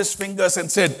 snapped his fingers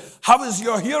and said, "How is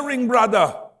your hearing,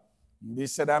 brother?" He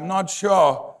said, "I'm not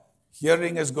sure.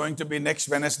 Hearing is going to be next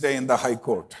Wednesday in the High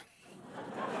Court."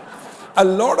 A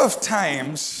lot of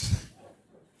times,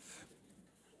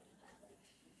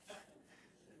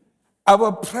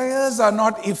 our prayers are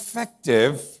not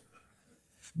effective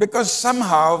because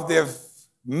somehow they've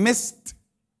missed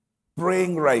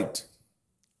praying right.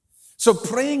 So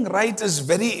praying right is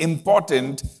very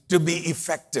important to be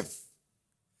effective.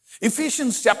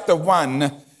 Ephesians chapter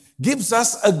 1 gives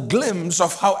us a glimpse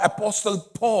of how Apostle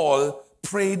Paul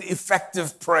prayed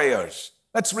effective prayers.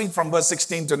 Let's read from verse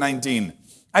 16 to 19.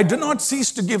 "I do not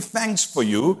cease to give thanks for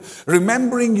you,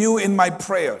 remembering you in my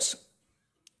prayers,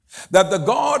 that the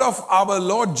God of our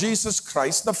Lord Jesus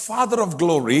Christ, the Father of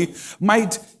glory,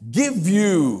 might give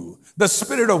you the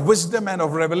spirit of wisdom and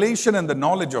of revelation and the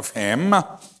knowledge of him,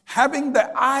 having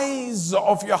the eyes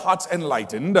of your hearts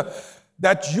enlightened,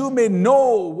 that you may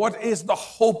know what is the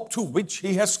hope to which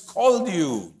he has called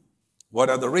you, what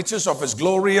are the riches of his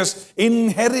glorious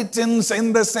inheritance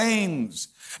in the saints,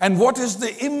 and what is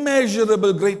the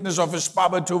immeasurable greatness of his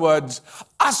power towards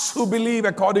us who believe,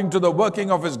 according to the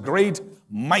working of his great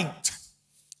might.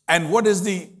 And what is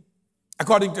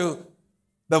according to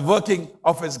the working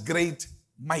of his great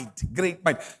might, great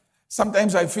might."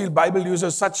 Sometimes I feel Bible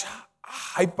uses such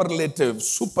hyperlative,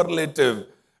 superlative,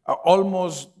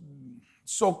 almost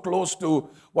so close to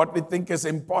what we think is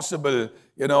impossible,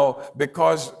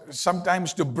 because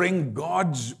sometimes to bring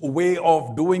God's way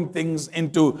of doing things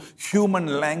into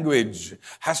human language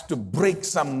has to break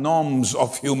some norms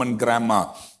of human grammar,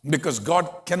 because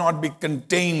God cannot be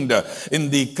contained in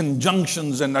the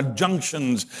conjunctions and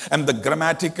adjunctions and the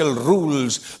grammatical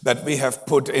rules that we have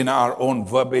put in our own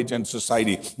verbiage and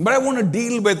society. But I want to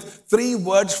deal with 3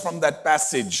 words from that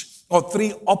passage, or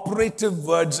 3 operative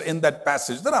words in that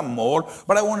passage. There are more,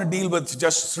 but I want to deal with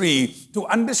just 3 to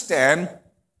understand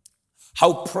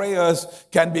how prayers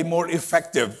can be more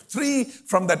effective. 3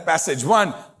 from that passage.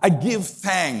 1, I give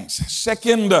thanks.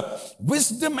 2,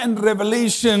 wisdom and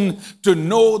revelation to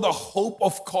know the hope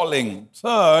of calling.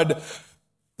 3,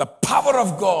 the power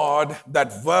of God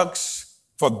that works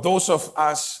for those of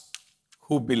us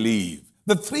who believe.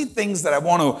 The 3 things that I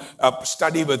want to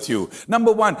study with you.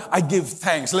 Number 1, I give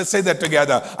thanks. Let's say that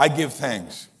together. I give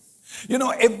thanks.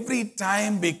 Every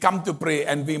time we come to pray,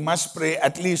 and we must pray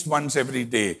at least once every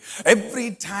day.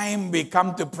 Every time we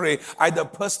come to pray, either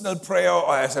personal prayer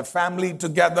or as a family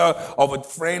together or with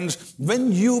friends,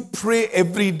 when you pray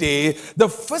every day, the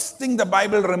first thing the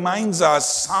Bible reminds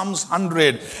us, Psalms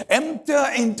 100, enter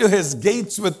into his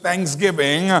gates with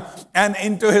thanksgiving and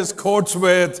into his courts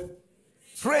with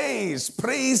praise.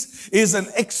 Praise is an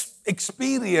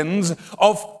experience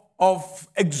of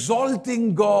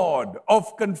exalting God,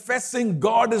 of confessing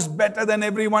God is better than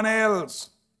everyone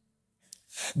else.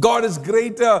 God is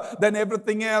greater than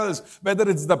everything else. Whether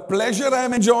it's the pleasure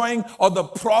I'm enjoying or the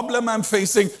problem I'm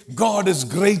facing, God is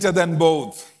greater than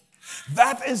both.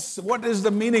 That is what is the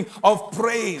meaning of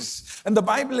praise. And the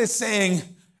Bible is saying,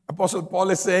 Apostle Paul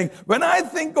is saying, when I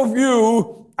think of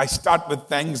you, I start with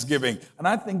thanksgiving. And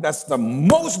I think that's the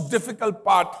most difficult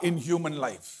part in human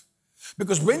life.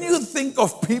 Because when you think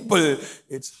of people,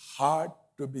 it's hard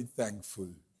to be thankful.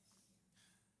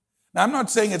 Now, I'm not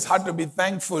saying it's hard to be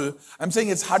thankful. I'm saying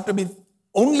it's hard to be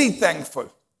only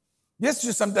thankful. Yes,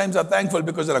 you sometimes are thankful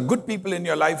because there are good people in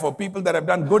your life or people that have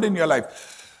done good in your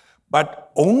life.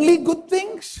 But only good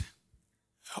things?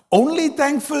 Only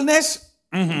thankfulness?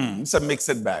 It's a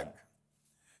mixed bag.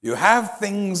 You have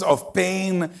things of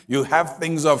pain, you have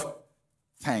things of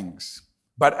thanks.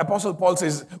 But Apostle Paul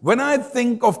says, when I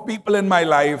think of people in my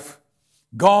life,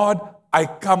 God, I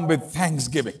come with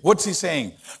thanksgiving. What's he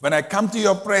saying? When I come to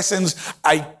your presence,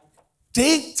 I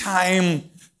take time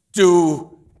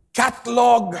to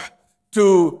catalog,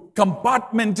 to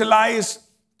compartmentalize,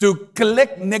 to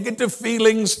collect negative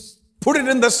feelings, put it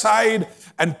in the side,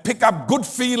 and pick up good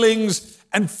feelings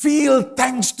and feel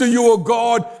thanks to you, O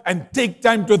God, and take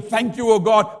time to thank you, O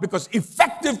God, because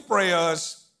effective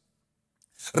prayers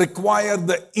require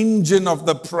the engine of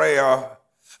the prayer,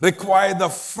 require the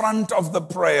front of the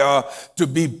prayer to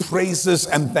be praises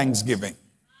and thanksgiving.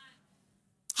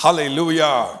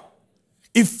 Hallelujah.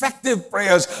 Effective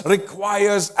prayers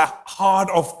requires a heart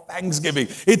of thanksgiving.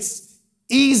 It's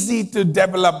easy to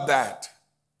develop that.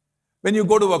 When you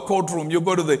go to a courtroom, you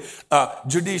go to the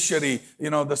judiciary,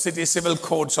 the city civil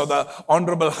courts or the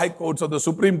honorable high courts or the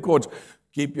supreme courts,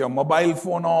 keep your mobile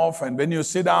phone off, and when you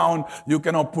sit down, you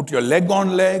cannot put your leg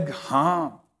on leg.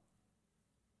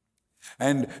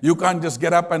 And you can't just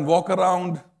get up and walk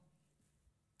around.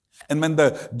 And when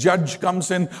the judge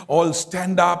comes in, all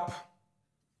stand up.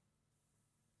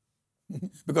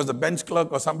 Because the bench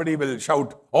clerk or somebody will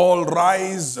shout, all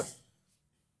rise.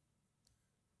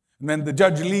 And when the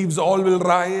judge leaves, all will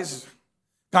rise.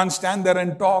 Can't stand there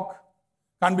and talk.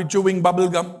 Can't be chewing bubble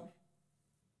gum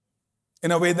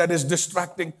in a way that is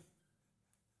distracting.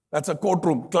 That's a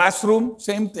courtroom. Classroom,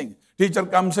 same thing. Teacher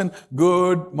comes in,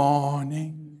 good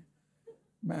morning,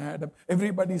 madam.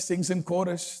 Everybody sings in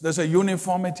chorus. There's a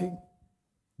uniformity.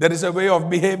 There is a way of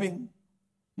behaving.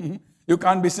 You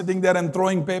can't be sitting there and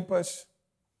throwing papers.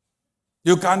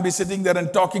 You can't be sitting there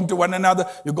and talking to one another.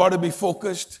 You got to be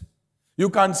focused. You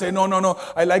can't say, no,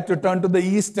 I like to turn to the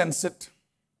east and sit.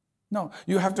 No,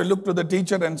 you have to look to the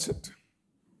teacher and sit.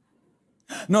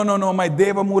 No, my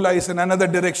Devamula is in another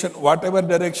direction. Whatever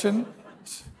direction,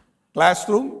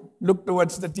 classroom, look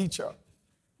towards the teacher.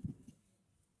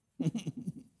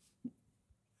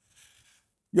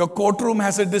 Your courtroom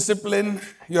has a discipline.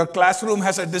 Your classroom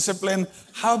has a discipline.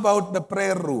 How about the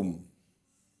prayer room?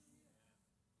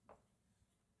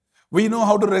 We know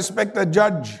how to respect a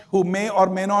judge who may or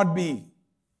may not be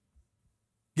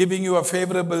giving you a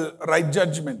favorable right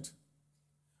judgment.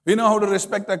 We know how to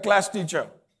respect a class teacher,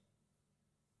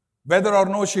 whether or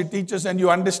no she teaches and you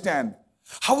understand.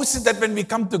 How is it that when we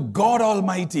come to God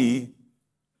Almighty,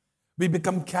 we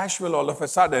become casual all of a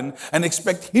sudden and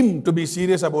expect Him to be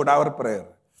serious about our prayer?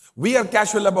 We are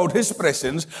casual about His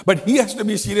presence, but He has to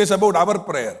be serious about our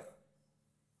prayer.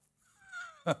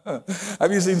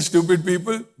 Have you seen stupid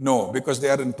people? No, because they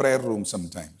are in prayer room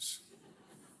sometimes.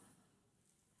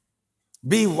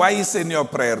 Be wise in your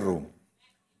prayer room.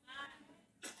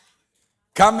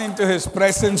 Come into His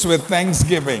presence with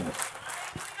thanksgiving.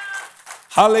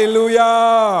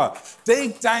 Hallelujah.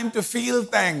 Take time to feel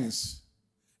thanks.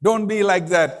 Don't be like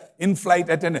that in-flight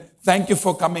attendant. Thank you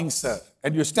for coming, sir.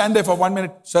 And you stand there for 1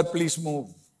 minute. Sir, please move.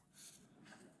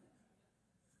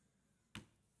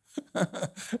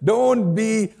 Don't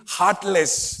be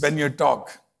heartless when you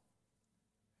talk.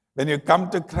 When you come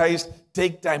to Christ,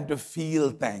 take time to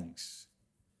feel thanks.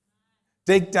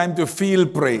 Take time to feel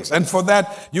praise. And for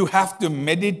that, you have to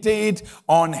meditate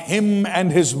on Him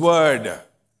and His Word.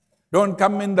 Don't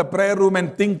come in the prayer room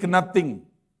and think nothing.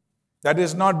 That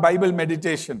is not Bible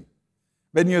meditation.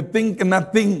 When you think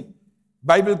nothing,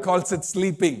 Bible calls it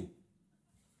sleeping.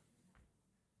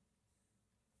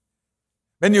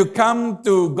 When you come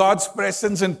to God's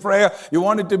presence in prayer, you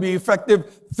want it to be effective,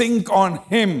 think on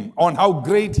Him, on how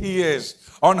great He is,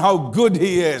 on how good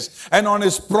He is, and on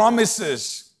His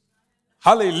promises.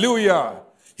 Hallelujah.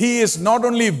 He is not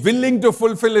only willing to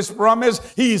fulfill His promise,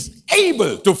 He is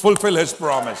able to fulfill His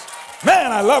promise.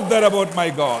 Man, I love that about my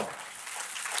God.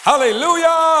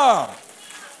 Hallelujah.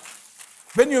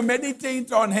 When you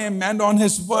meditate on Him and on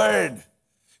His Word,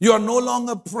 you are no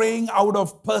longer praying out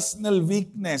of personal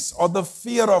weakness or the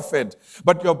fear of it,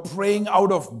 but you're praying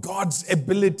out of God's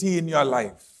ability in your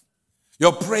life.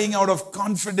 You're praying out of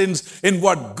confidence in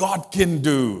what God can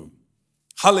do.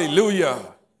 Hallelujah.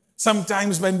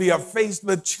 Sometimes when we are faced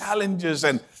with challenges,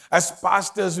 and as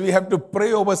pastors, we have to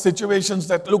pray over situations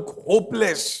that look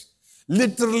hopeless,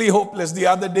 literally hopeless. The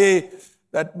other day,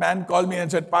 that man called me and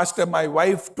said, Pastor, my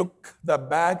wife took the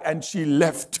bag and she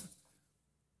left.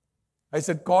 I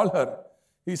said, call her.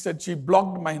 He said, she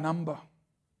blocked my number.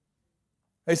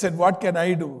 I said, what can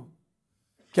I do?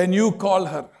 Can you call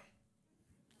her?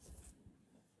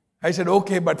 I said,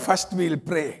 okay, but first we'll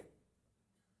pray.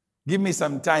 Give me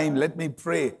some time, let me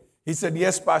pray. He said,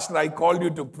 yes, Pastor, I called you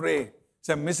to pray. It's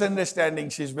a misunderstanding.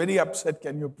 She's very upset.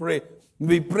 Can you pray?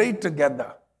 We prayed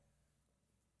together.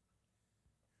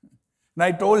 And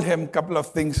I told him a couple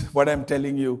of things, what I'm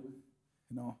telling you.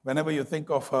 Whenever you think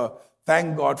of her,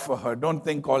 thank God for her. Don't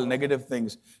think all negative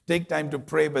things. Take time to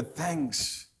pray with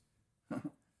thanks.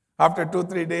 After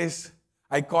 2-3 days,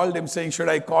 I called him saying, should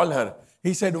I call her?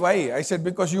 He said, why? I said,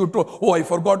 because you told, I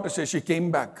forgot to say she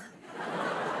came back.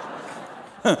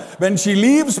 When she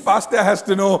leaves, pastor has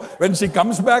to know. When she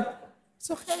comes back,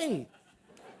 it's okay.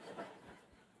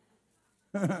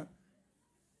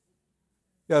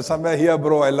 Yeah, somewhere here,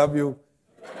 bro, I love you.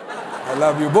 I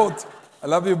love you both. I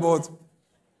love you both.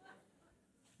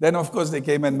 Then, of course, they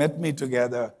came and met me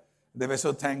together. They were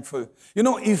so thankful.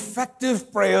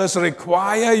 Effective prayers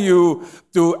require you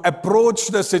to approach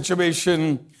the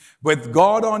situation with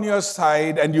God on your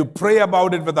side, and you pray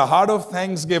about it with a heart of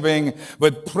thanksgiving,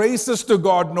 with praises to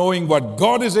God, knowing what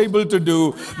God is able to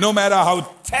do, no matter how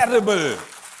terrible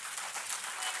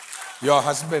your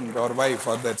husband or wife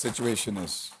or that situation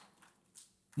is.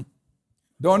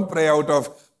 Don't pray out of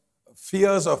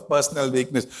fears of personal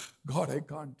weakness. God, I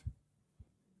can't.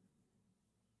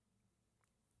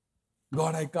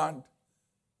 God, I can't.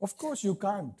 Of course you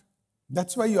can't.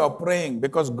 That's why you are praying,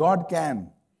 because God can.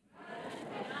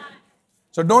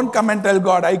 So don't come and tell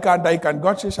God, I can't, I can't.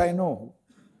 God says, I know.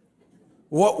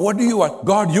 What do you want?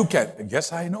 God, you can.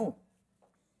 Yes, I know.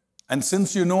 And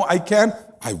since you know I can,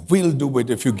 I will do it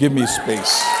if you give me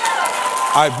space.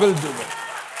 I will do it.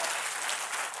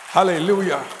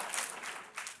 Hallelujah.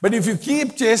 But if you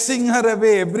keep chasing her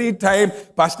away every time,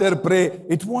 Pastor, pray,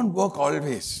 it won't work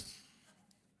always.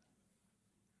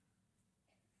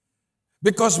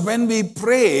 Because when we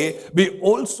pray, we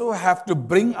also have to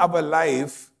bring our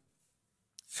life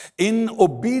in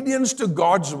obedience to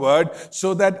God's word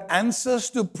so that answers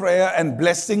to prayer and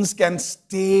blessings can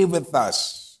stay with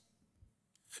us.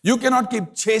 You cannot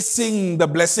keep chasing the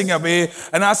blessing away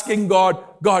and asking God,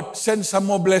 God, send some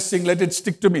more blessing, let it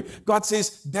stick to me. God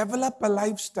says, develop a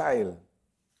lifestyle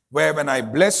where when I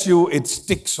bless you, it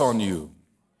sticks on you.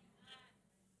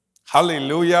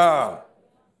 Hallelujah.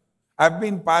 I've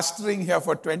been pastoring here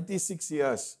for 26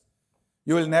 years.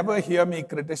 You will never hear me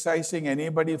criticizing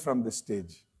anybody from the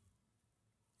stage.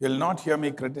 You'll not hear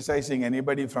me criticizing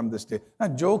anybody from the stage. Now,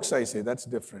 jokes I say, that's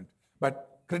different.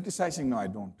 But criticizing, no, I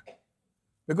don't.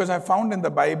 Because I found in the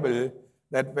Bible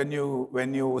that when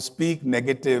you speak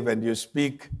negative and you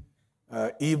speak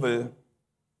evil,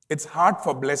 it's hard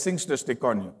for blessings to stick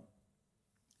on you.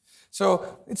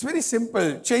 So it's very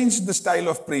simple. Change the style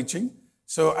of preaching.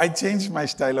 So I changed my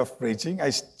style of preaching.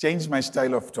 I changed my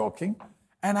style of talking.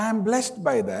 And I'm blessed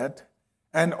by that.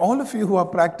 And all of you who are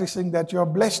practicing that, you're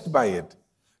blessed by it.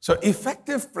 So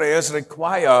effective prayers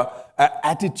require an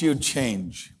attitude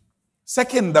change.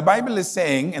 Second, the Bible is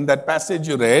saying in that passage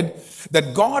you read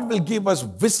that God will give us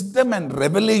wisdom and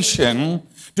revelation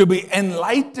to be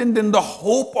enlightened in the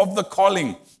hope of the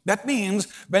calling. That means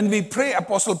when we pray,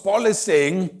 Apostle Paul is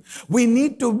saying we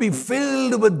need to be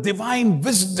filled with divine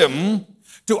wisdom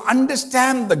to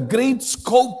understand the great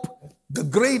scope, the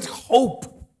great hope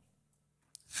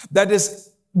that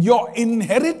is your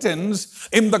inheritance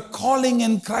in the calling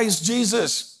in Christ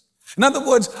Jesus. In other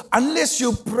words, unless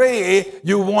you pray,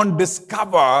 you won't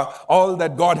discover all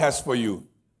that God has for you.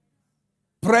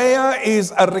 Prayer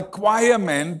is a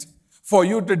requirement for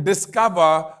you to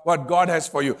discover what God has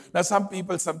for you. Now, some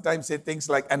people sometimes say things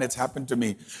like, and it's happened to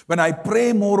me, when I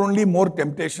pray more, only more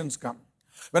temptations come.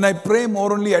 When I pray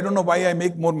more only, I don't know why I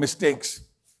make more mistakes.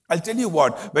 I'll tell you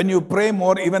what, when you pray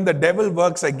more, even the devil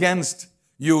works against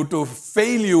you to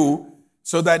fail you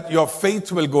so that your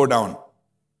faith will go down.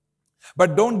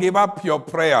 But don't give up your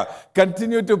prayer.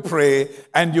 Continue to pray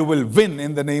and you will win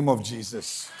in the name of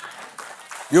Jesus.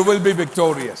 You will be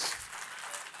victorious.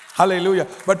 Hallelujah.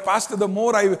 But Pastor, the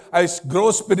more I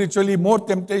grow spiritually, more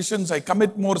temptations, I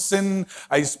commit more sin,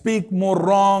 I speak more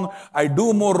wrong, I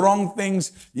do more wrong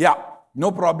things. Yeah,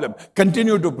 no problem.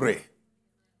 Continue to pray.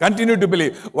 Continue to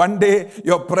believe. One day,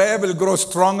 your prayer will grow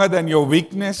stronger than your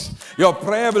weakness. Your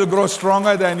prayer will grow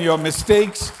stronger than your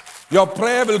mistakes. Your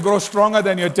prayer will grow stronger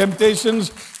than your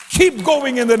temptations. Keep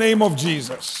going in the name of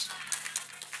Jesus.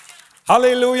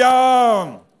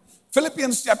 Hallelujah.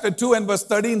 Philippians chapter 2 and verse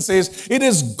 13 says, it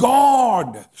is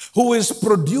God who is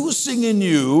producing in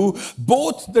you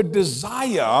both the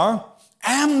desire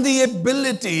and the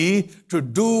ability to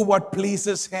do what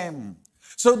pleases Him.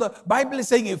 So the Bible is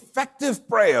saying effective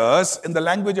prayers, in the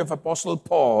language of Apostle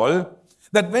Paul,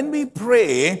 that when we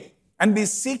pray and we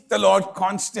seek the Lord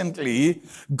constantly,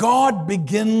 God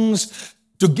begins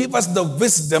to give us the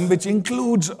wisdom which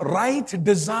includes right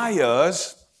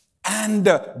desires and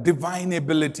divine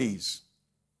abilities.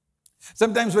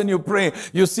 Sometimes when you pray,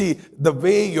 you see the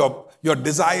way your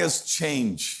desires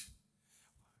change.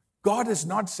 God is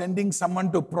not sending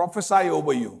someone to prophesy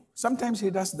over you. Sometimes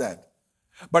He does that.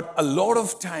 But a lot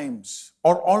of times,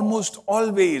 or almost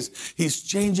always, He's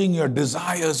changing your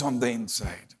desires on the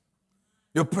inside.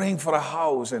 You're praying for a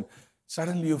house and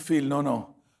suddenly you feel,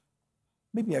 no,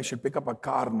 maybe I should pick up a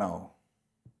car now.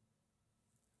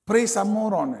 Pray some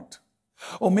more on it.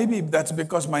 Or maybe that's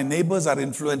because my neighbors are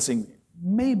influencing me.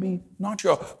 Maybe, not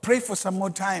sure. Pray for some more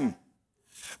time.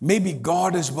 Maybe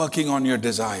God is working on your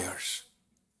desires.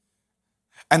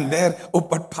 And there,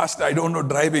 but Pastor, I don't know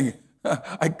driving.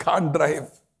 I can't drive.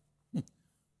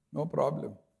 No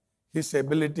problem. His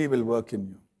ability will work in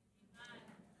you.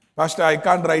 Pastor, I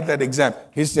can't write that exam.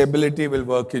 His ability will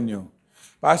work in you.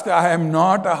 Pastor, I am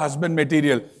not a husband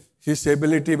material. His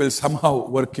ability will somehow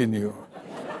work in you.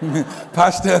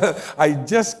 Pastor, I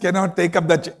just cannot take up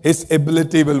that. His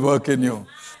ability will work in you.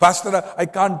 Pastor, I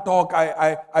can't talk.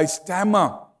 I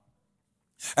stammer.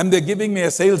 And they're giving me a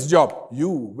sales job. You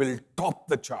will top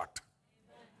the chart.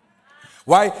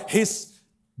 Why? His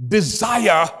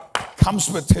desire comes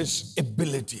with His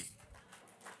ability.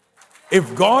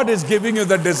 If God is giving you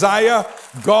the desire,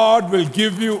 God will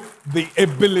give you the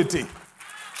ability.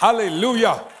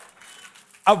 Hallelujah.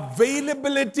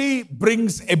 Availability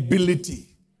brings ability.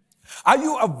 Are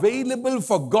you available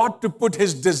for God to put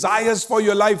His desires for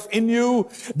your life in you?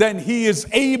 Then He is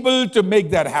able to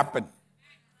make that happen.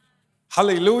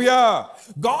 Hallelujah.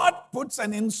 God puts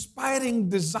an inspiring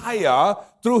desire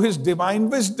through His divine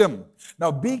wisdom.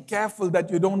 Now be careful that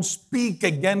you don't speak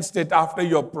against it after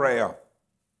your prayer.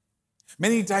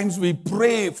 Many times we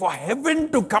pray for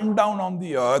heaven to come down on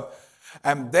the earth,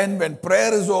 and then when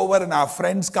prayer is over and our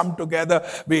friends come together,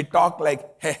 we talk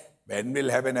like, hey, when will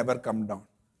heaven ever come down?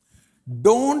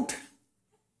 Don't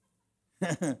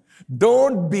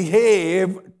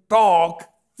behave, talk,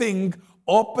 think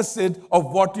opposite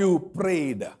of what you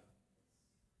prayed.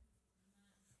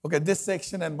 Okay, this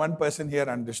section and one person here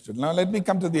understood. Now let me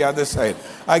come to the other side.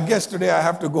 I guess today I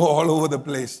have to go all over the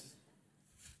place.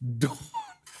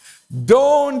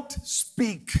 Don't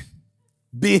speak,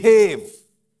 behave,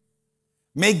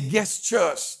 make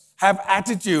gestures, have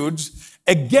attitudes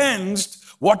against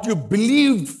what you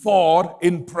believed for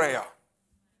in prayer.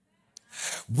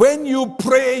 When you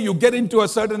pray, you get into a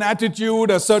certain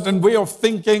attitude, a certain way of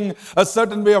thinking, a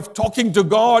certain way of talking to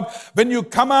God. When you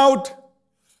come out,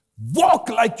 walk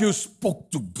like you spoke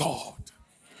to God.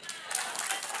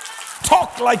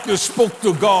 Talk like you spoke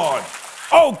to God.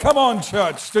 Oh, come on,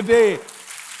 church. Today,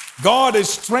 God is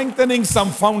strengthening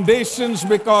some foundations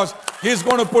because He's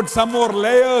going to put some more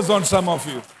layers on some of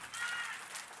you.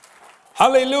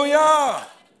 Hallelujah.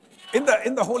 In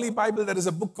the Holy Bible, there is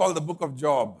a book called the Book of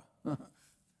Job.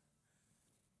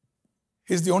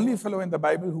 He's the only fellow in the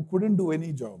Bible who couldn't do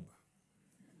any job.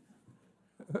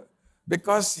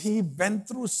 Because he went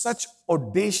through such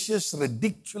audacious,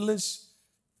 ridiculous,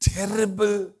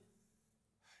 terrible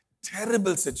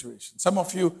situation. Some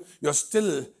of you, you're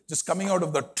still just coming out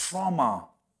of the trauma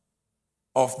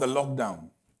of the lockdown.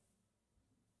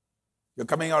 You're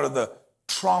coming out of the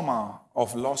trauma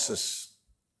of losses.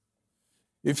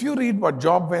 If you read what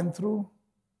Job went through,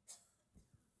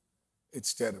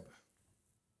 it's terrible.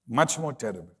 Much more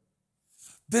terrible.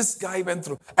 This guy went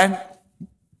through. And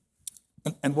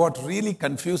what really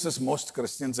confuses most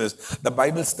Christians is the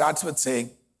Bible starts with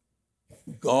saying,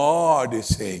 God is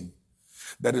saying,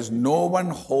 there is no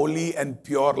one holy and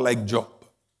pure like Job.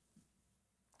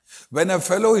 When a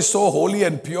fellow is so holy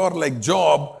and pure like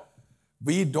Job,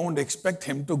 we don't expect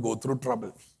him to go through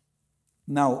trouble.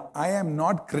 Now, I am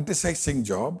not criticizing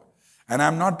Job, and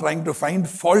I'm not trying to find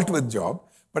fault with Job,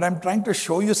 but I'm trying to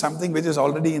show you something which is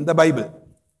already in the Bible.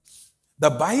 The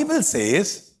Bible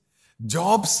says,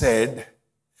 Job said,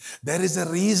 there is a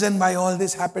reason why all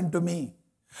this happened to me.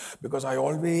 Because I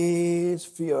always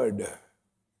feared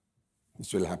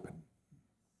this will happen.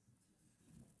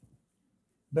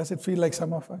 Does it feel like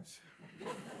some of us?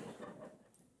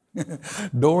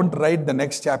 Don't write the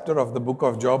next chapter of the book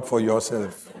of Job for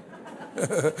yourself.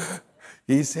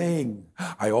 He's saying,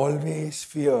 I always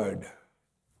feared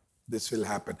this will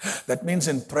happen. That means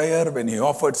in prayer, when he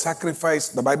offered sacrifice,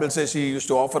 the Bible says he used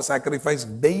to offer sacrifice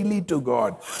daily to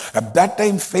God. At that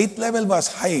time, faith level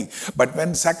was high. But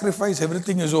when sacrifice,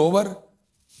 everything is over,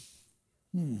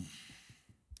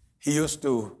 he used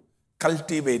to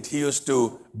cultivate, he used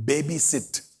to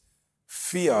babysit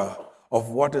fear of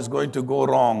what is going to go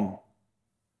wrong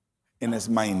in his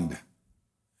mind.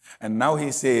 And now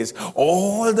he says,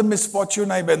 all the misfortune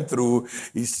I went through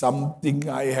is something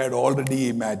I had already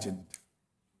imagined.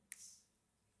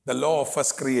 The law of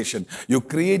first creation. You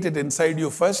create it inside you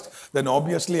first, then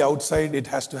obviously outside it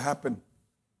has to happen.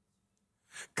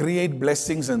 Create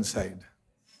blessings inside.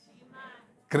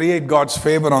 Create God's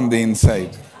favor on the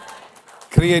inside.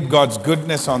 Create God's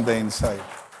goodness on the inside.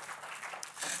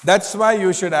 That's why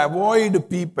you should avoid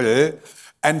people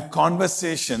and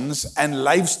conversations and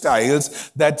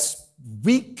lifestyles that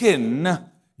weaken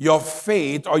your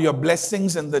faith or your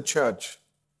blessings in the church.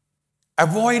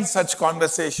 Avoid such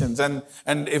conversations, and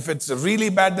if it's really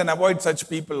bad, then avoid such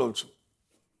people also.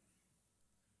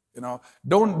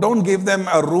 Don't give them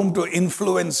a room to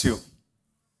influence you.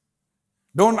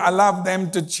 Don't allow them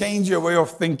to change your way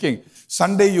of thinking.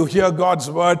 Sunday you hear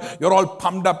God's word, you're all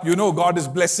pumped up. You know God is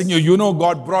blessing you. You know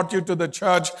God brought you to the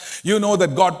church. You know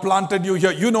that God planted you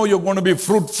here. You know you're going to be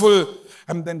fruitful.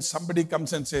 And then somebody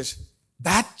comes and says,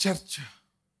 that church,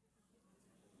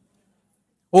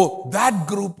 oh, that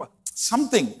group,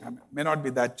 something, may not be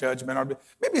that church,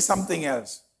 maybe something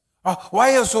else.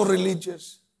 Why are you so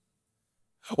religious?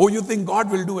 Oh, you think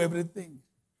God will do everything?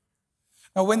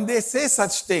 Now, when they say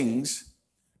such things,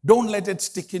 don't let it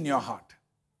stick in your heart.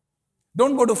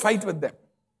 Don't go to fight with them.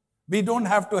 We don't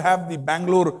have to have the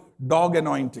Bangalore dog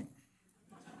anointing.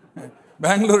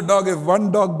 Bangalore dog, if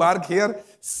one dog bark here,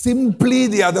 simply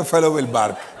the other fellow will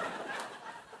bark.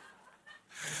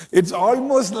 It's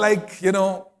almost like, they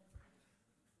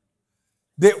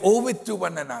owe it to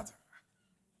one another.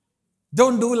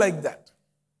 Don't do like that.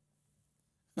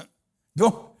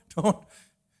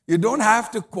 You don't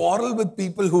have to quarrel with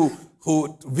people who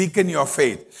weaken your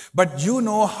faith. But you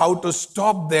know how to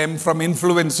stop them from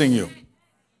influencing you.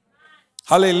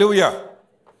 Hallelujah.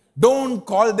 Don't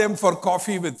call them for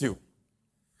coffee with you.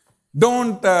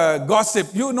 Don't gossip.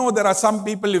 You know there are some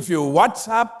people, if you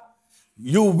WhatsApp,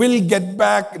 you will get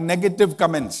back negative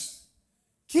comments.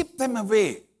 Keep them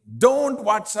away. Don't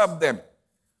WhatsApp them.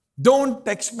 Don't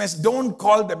text message. Don't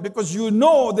call them, because you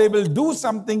know they will do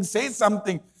something, say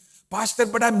something. Pastor,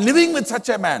 but I'm living with such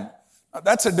a man.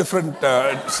 That's a different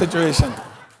situation.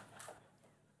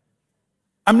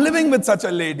 I'm living with such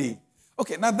a lady.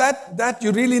 Okay, now that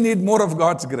you really need more of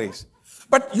God's grace.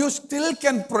 But you still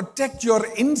can protect your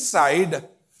inside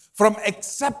from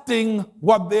accepting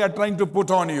what they are trying to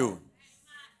put on you.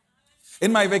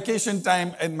 In my vacation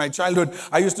time, in my childhood,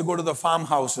 I used to go to the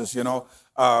farmhouses,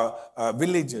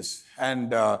 villages.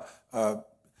 And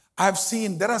I've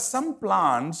seen there are some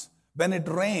plants, when it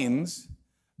rains,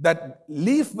 that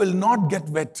leaf will not get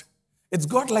wet. It's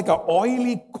got like an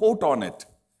oily coat on it.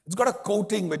 It's got a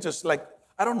coating which is like,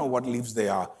 I don't know what leaves they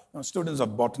are. Students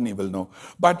of botany will know.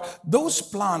 But those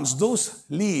plants, those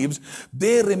leaves,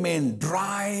 they remain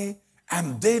dry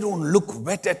and they don't look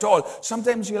wet at all.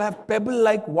 Sometimes you'll have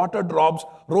pebble-like water drops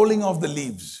rolling off the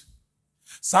leaves.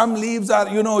 Some leaves are,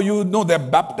 they're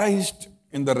baptized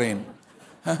in the rain.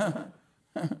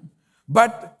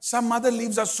 But some other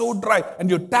leaves are so dry, and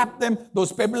you tap them,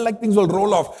 those pebble-like things will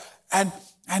roll off.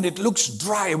 And it looks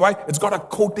dry. Why? It's got a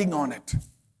coating on it.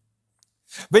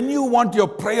 When you want your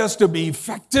prayers to be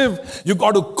effective, you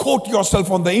got to coat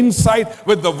yourself on the inside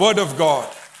with the Word of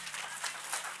God.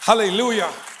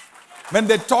 Hallelujah. When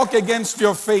they talk against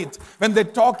your faith, when they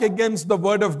talk against the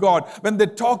Word of God, when they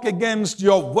talk against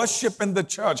your worship in the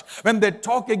church, when they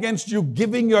talk against you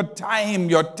giving your time,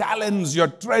 your talents, your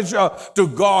treasure to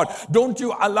God, don't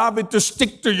you allow it to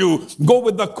stick to you. Go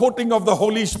with the coating of the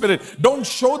Holy Spirit. Don't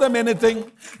show them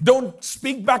anything. Don't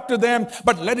speak back to them,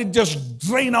 but let it just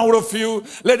drain out of you.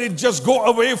 Let it just go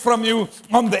away from you.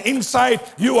 On the inside,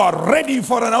 you are ready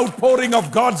for an outpouring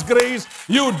of God's grace.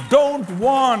 You don't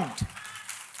want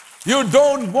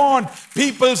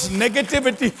people's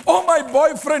negativity. Oh, my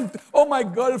boyfriend, oh, my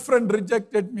girlfriend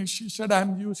rejected me. She said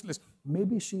I'm useless.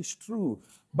 Maybe she's true,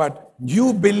 but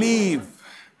you believe.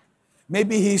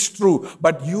 Maybe he's true,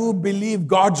 but you believe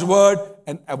God's word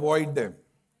and avoid them.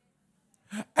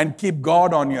 And keep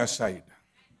God on your side.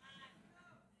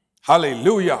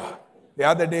 Hallelujah. The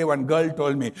other day, one girl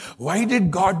told me, why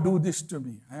did God do this to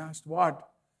me? I asked, what?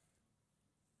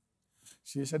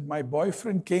 She said, my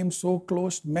boyfriend came so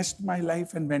close, messed my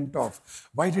life and went off.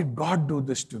 Why did God do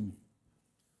this to me?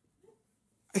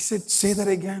 I said, say that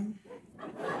again.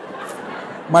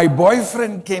 My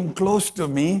boyfriend came close to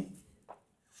me,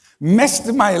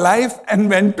 messed my life and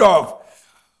went off.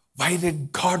 Why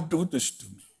did God do this to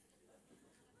me?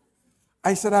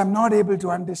 I said, I'm not able to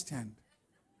understand.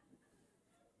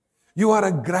 You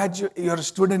are you're a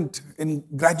student in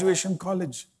graduation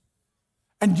college,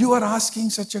 and you are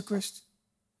asking such a question.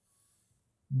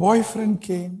 Boyfriend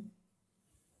came,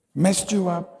 messed you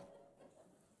up.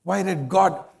 Why did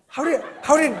God? How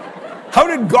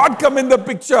did God come in the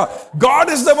picture? God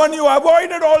is the one you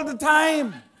avoided all the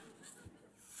time.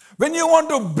 When you want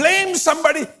to blame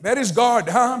somebody, where is God?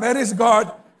 Where is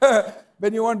God?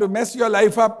 When you want to mess your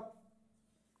life up.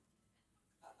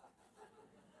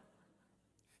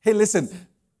 Hey, listen,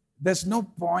 there's no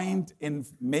point in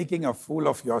making a fool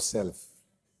of yourself.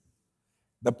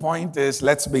 The point is,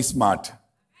 let's be smart.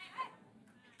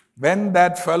 When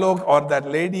that fellow or that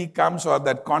lady comes, or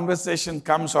that conversation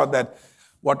comes, or that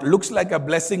what looks like a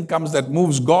blessing comes that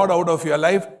moves God out of your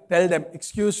life, tell them,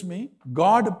 excuse me,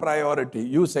 God priority,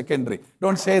 you secondary.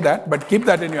 Don't say that, but keep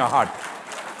that in your heart.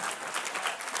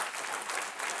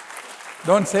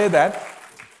 Don't say that.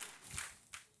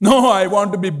 No, I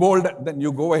want to be bold. Then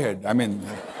you go ahead. I mean,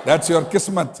 that's your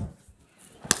kismat.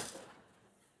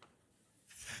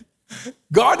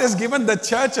 God has given the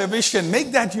church a vision.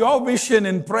 Make that your vision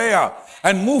in prayer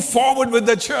and move forward with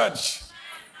the church.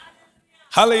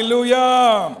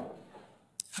 Hallelujah.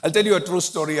 I'll tell you a true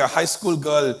story. A high school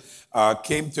girl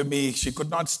came to me. She could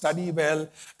not study well,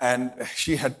 and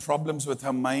she had problems with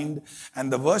her mind. And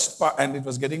the worst part, and it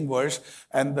was getting worse,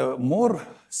 and the more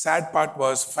sad part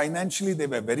was financially they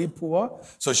were very poor,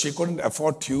 so she couldn't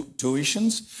afford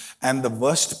tuitions. And the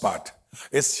worst part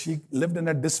is she lived in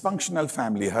a dysfunctional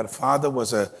family. Her father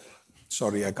was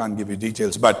sorry, I can't give you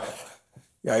details, but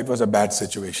yeah, it was a bad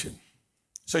situation.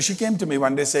 So she came to me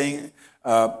one day saying,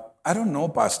 I don't know,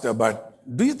 Pastor, but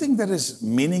do you think there is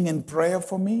meaning in prayer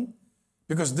for me?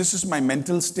 Because this is my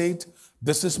mental state.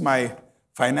 This is my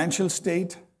financial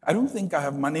state. I don't think I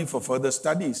have money for further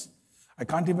studies. I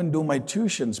can't even do my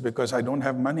tuitions because I don't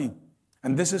have money.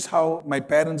 And this is how my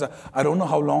parents are. I don't know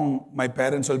how long my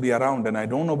parents will be around, and I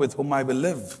don't know with whom I will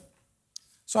live.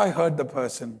 So I heard the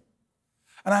person.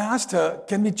 And I asked her,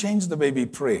 can we change the way we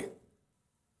pray?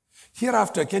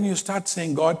 Hereafter, can you start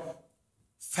saying, God,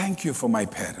 thank you for my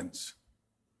parents.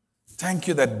 Thank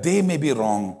you that they may be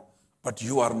wrong, but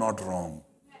you are not wrong.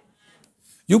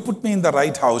 You put me in the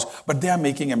right house, but they are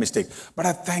making a mistake. But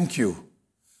I thank you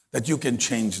that you can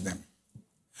change them.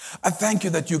 I thank you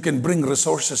that you can bring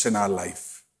resources in our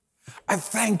life. I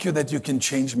thank you that you can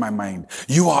change my mind.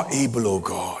 You are able, oh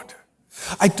God.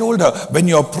 I told her, when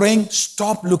you're praying,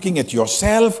 stop looking at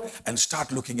yourself and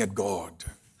start looking at God.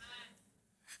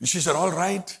 And she said, all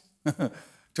right.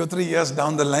 2-3 years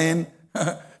down the lane,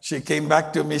 she came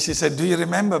back to me. She said, do you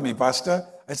remember me, Pastor?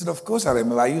 I said, of course I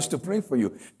remember. I used to pray for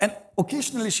you. And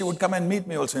occasionally she would come and meet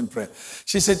me also in prayer.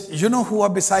 She said, you know who are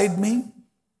beside me?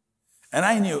 And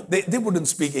I knew, they wouldn't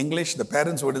speak English. The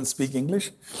parents wouldn't speak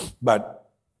English. But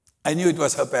I knew it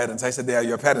was her parents. I said, they are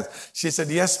your parents. She said,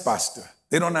 yes, Pastor.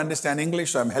 They don't understand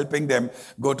English, so I'm helping them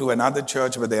go to another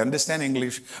church where they understand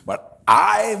English. But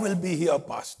I will be here,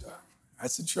 Pastor. I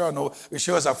said, sure, no.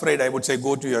 She was afraid I would say,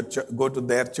 go to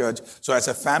their church. So as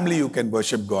a family, you can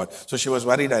worship God. So she was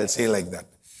worried I'll say like that.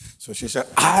 So she said,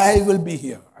 I will be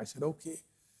here. I said, okay.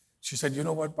 She said, you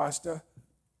know what, Pastor?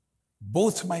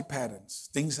 Both my parents,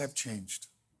 things have changed.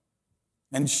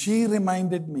 And she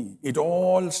reminded me, it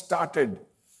all started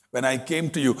when I came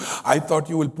to you. I thought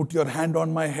you will put your hand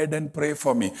on my head and pray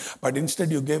for me. But instead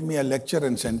you gave me a lecture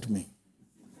and sent me.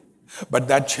 But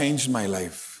that changed my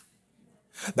life.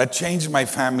 That changed my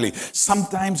family.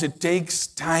 Sometimes it takes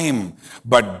time,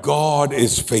 but God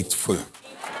is faithful.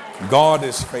 God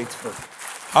is faithful.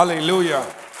 Hallelujah.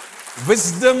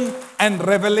 Wisdom and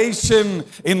revelation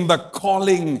in the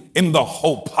calling, in the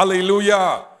hope.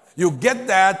 Hallelujah. You get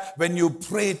that when you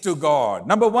pray to God.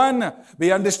 Number one,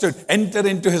 we understood, enter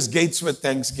into his gates with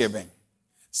thanksgiving.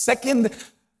 Second,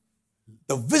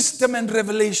 the wisdom and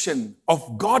revelation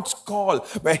of God's call,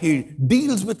 where he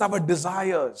deals with our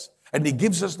desires and he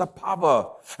gives us the power,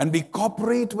 and we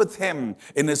cooperate with him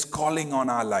in his calling on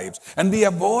our lives. And we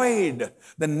avoid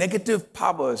the negative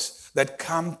powers that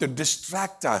come to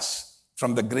distract us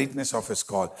from the greatness of his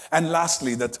call. And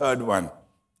lastly, the third one.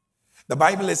 The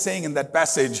Bible is saying in that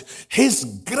passage, his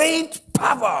great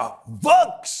power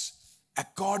works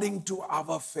according to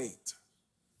our faith.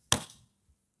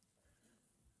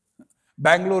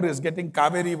 Bangalore is getting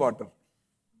Kaveri water.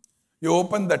 You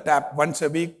open the tap once a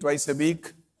week, twice a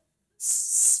week,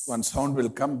 one sound will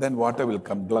come, then water will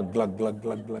come. Glug, glug, glug,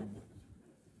 glug, glug.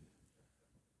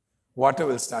 Water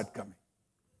will start coming.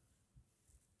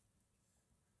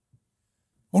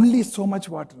 Only so much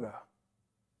water.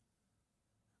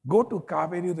 Go to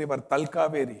Kaveri River,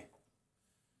 Talkaveri.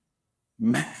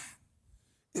 Man,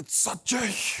 it's such a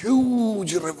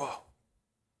huge river.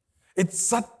 It's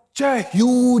such a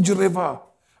huge river.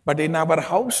 But in our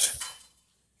house,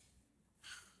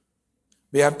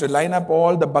 we have to line up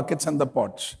all the buckets and the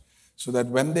pots so that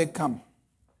when they come,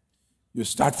 you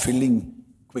start filling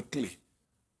quickly.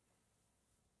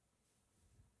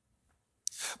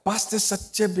 Pastor,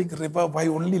 such a big river, why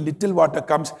only little water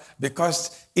comes?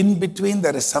 Because in between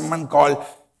there is someone called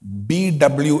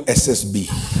BWSSB.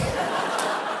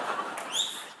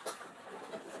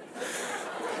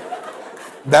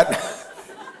 That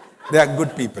they are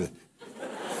good people.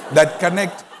 That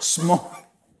connect small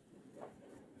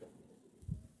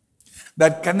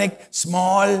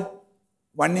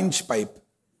 1-inch pipe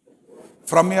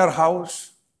from your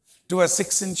house to a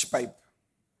 6-inch pipe,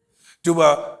 to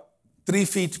a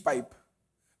 3-feet pipe,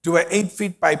 to a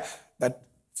 8-feet pipe that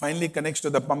finally connects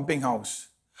to the pumping house.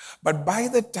 But by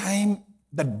the time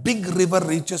that big river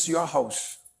reaches your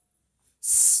house,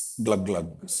 glug,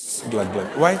 glug, glug, glug.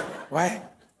 Why? Why?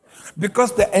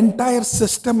 Because the entire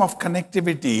system of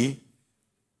connectivity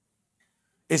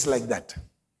is like that.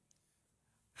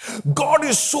 God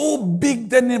is so big,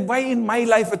 then why in my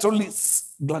life it's only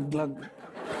glug, glug?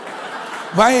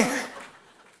 Why?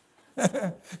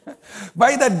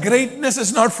 Why that greatness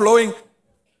is not flowing?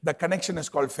 The connection is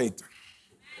called faith.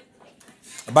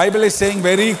 The Bible is saying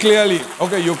very clearly,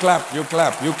 okay, you clap, you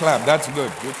clap, you clap. That's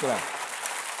good, you clap.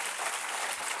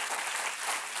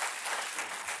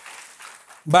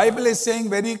 Bible is saying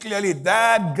very clearly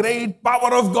that great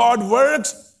power of God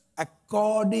works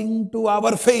according to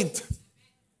our faith.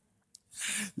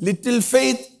 Little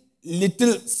faith,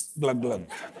 little glug glug.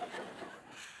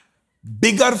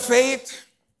 Bigger faith,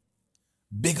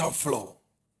 bigger flow.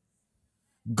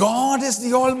 God is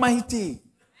the Almighty.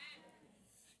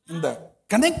 And the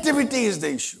connectivity is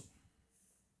the issue.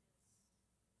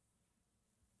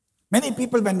 Many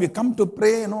people, when we come to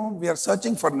pray, we are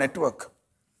searching for network.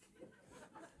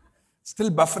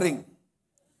 Still buffering.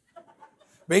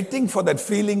 Waiting for that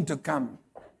feeling to come.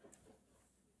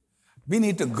 We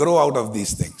need to grow out of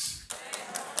these things.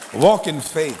 Walk in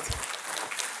faith.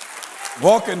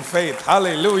 Walk in faith.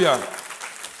 Hallelujah.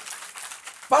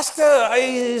 Pastor,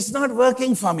 it's not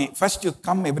working for me. First you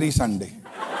come every Sunday.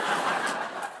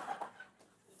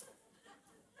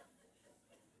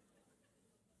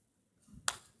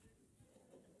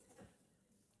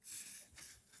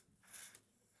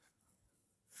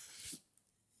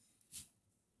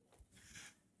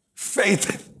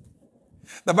 Faith.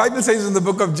 The Bible says in the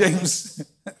book of James,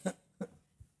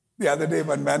 the other day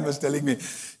one man was telling me,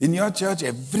 in your church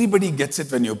everybody gets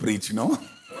it when you preach,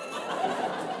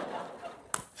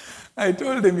 I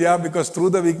told him, yeah, because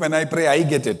through the week when I pray, I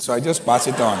get it. So I just pass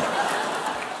it on.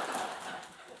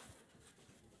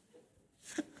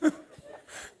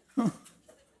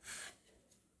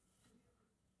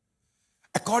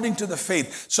 According to the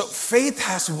faith. So faith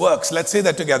has works. Let's say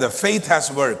that together. Faith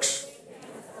has works.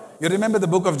 You remember the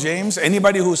book of James?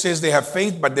 Anybody who says they have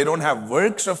faith but they don't have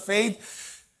works of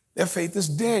faith, their faith is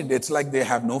dead. It's like they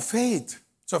have no faith.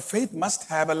 So faith must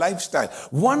have a lifestyle.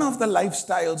 One of the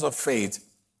lifestyles of faith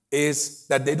is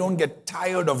that they don't get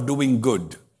tired of doing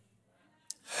good.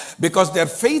 Because their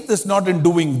faith is not in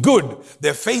doing good.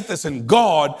 Their faith is in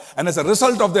God. And as a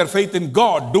result of their faith in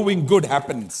God, doing good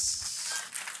happens.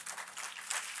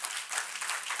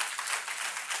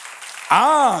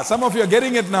 Some of you are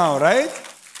getting it now, right?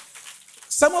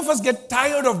 Some of us get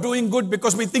tired of doing good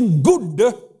because we think good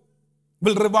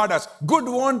will reward us. Good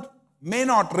may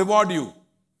not reward you.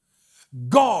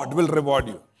 God will reward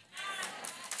you.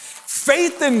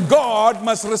 Faith in God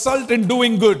must result in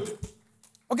doing good.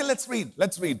 Okay, let's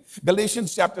read.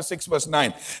 Galatians chapter 6 verse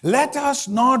 9. Let us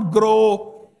not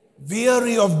grow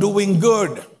weary of doing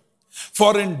good,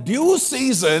 for in due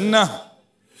season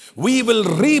we will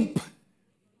reap.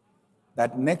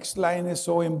 That next line is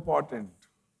so important.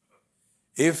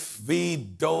 If we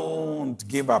don't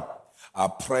give up our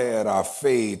prayer, our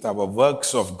faith, our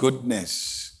works of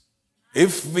goodness,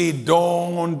 if we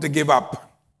don't give up,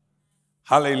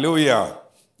 hallelujah,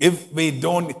 if we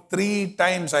don't, 3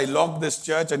 times I locked this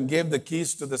church and gave the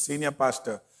keys to the senior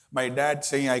pastor. My dad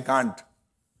saying I can't.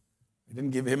 I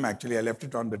didn't give him actually, I left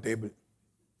it on the table.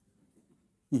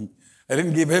 I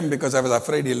didn't give him because I was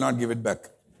afraid he'll not give it back.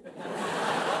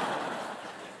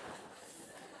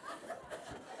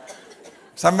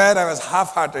 Somewhere I was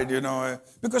half-hearted,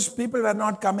 because people were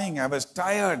not coming. I was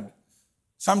tired.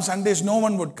 Some Sundays no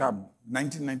one would come.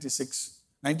 1996,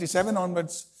 97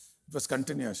 onwards, it was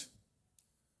continuous.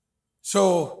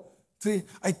 So,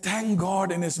 I thank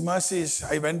God in His mercies.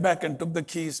 I went back and took the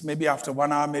keys, maybe after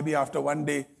 1 hour, maybe after 1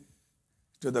 day,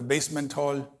 to the basement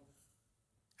hall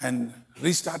and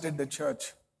restarted the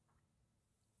church.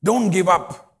 Don't give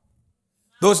up.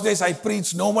 Those days I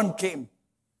preached, no one came.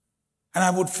 And I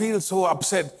would feel so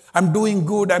upset. I'm doing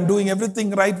good. I'm doing everything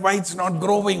right. Why it's not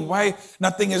growing? Why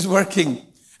nothing is working?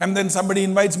 And then somebody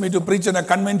invites me to preach in a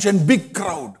convention, big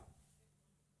crowd.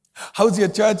 How's your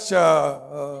church?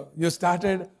 You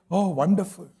started? Oh,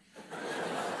 wonderful.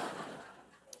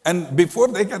 And before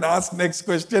they can ask next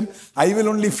question, I will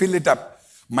only fill it up.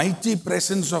 Mighty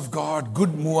presence of God,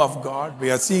 good move of God.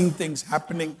 We are seeing things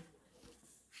happening.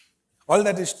 All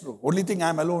that is true. Only thing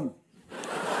I'm alone.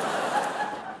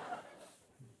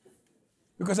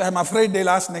 Because I'm afraid they'll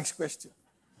ask next question.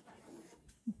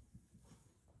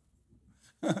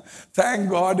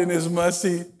 Thank God in His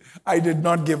mercy, I did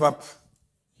not give up.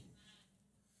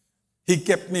 He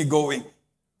kept me going.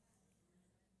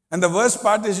 And the worst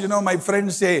part is, my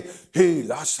friends say, hey,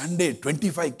 last Sunday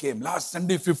 25 came, last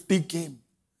Sunday 50 came.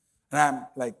 And I'm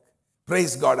like,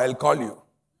 praise God, I'll call you.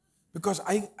 Because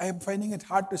I am finding it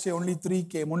hard to say only 3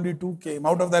 came, only 2 came.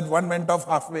 Out of that, 1 went off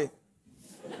halfway.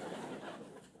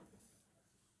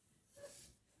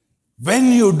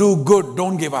 When you do good,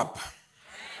 don't give up.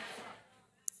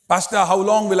 Pastor, how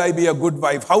long will I be a good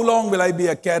wife? How long will I be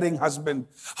a caring husband?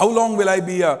 How long will I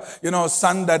be a,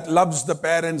 son that loves the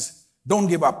parents? Don't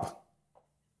give up.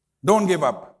 Don't give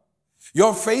up.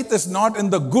 Your faith is not in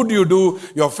the good you do.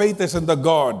 Your faith is in the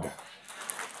God.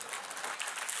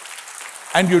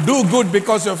 And you do good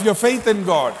because of your faith in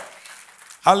God.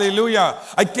 Hallelujah.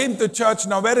 I came to church.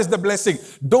 Now, where is the blessing?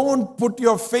 Don't put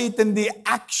your faith in the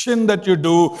action that you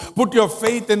do. Put your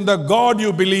faith in the God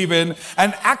you believe in.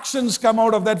 And actions come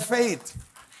out of that faith.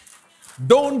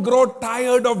 Don't grow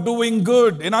tired of doing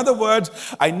good. In other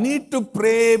words, I need to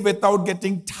pray without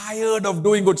getting tired of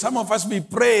doing good. Some of us, we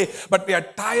pray, but we are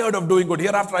tired of doing good.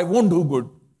 Hereafter, I won't do good.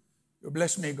 You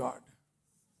bless me, God.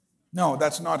 No,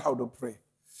 that's not how to pray.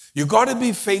 You got to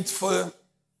be faithful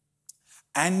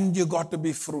and you got to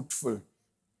be fruitful.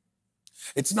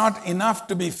 It's not enough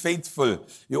to be faithful.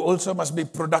 You also must be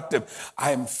productive.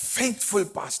 I am faithful,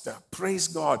 Pastor. Praise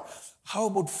God. How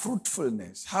about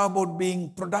fruitfulness? How about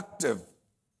being productive?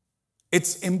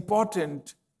 It's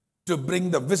important to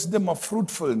bring the wisdom of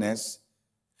fruitfulness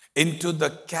into the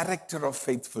character of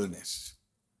faithfulness.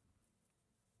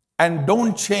 And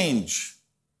don't change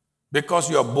because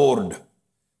you're bored.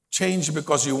 Change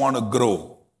because you want to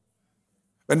grow.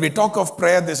 When we talk of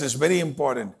prayer, this is very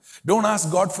important. Don't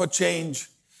ask God for change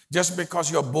just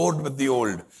because you're bored with the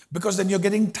old, because then you're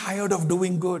getting tired of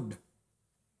doing good.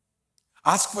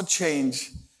 Ask for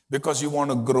change because you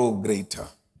want to grow greater.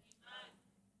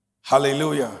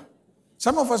 Hallelujah.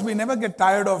 Some of us, we never get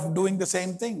tired of doing the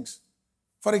same things.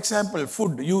 For example,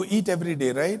 food. You eat every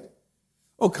day, right?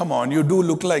 Oh, come on. You do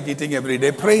look like eating every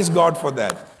day. Praise God for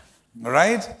that.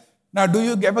 Right? Now, do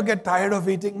you ever get tired of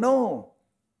eating? No.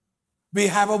 We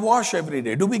have a wash every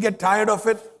day. Do we get tired of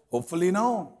it? Hopefully,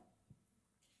 no.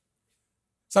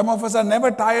 Some of us are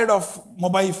never tired of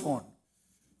mobile phone,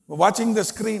 watching the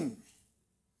screen.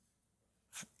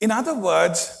 In other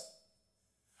words,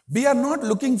 we are not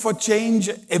looking for change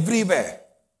everywhere.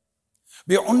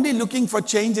 We are only looking for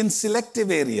change in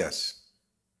selective areas.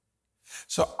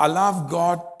 So allow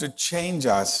God to change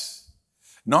us,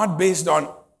 not based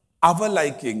on our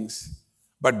likings,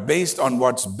 but based on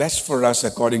what's best for us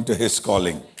according to His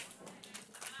calling.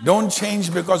 Don't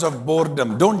change because of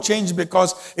boredom. Don't change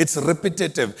because it's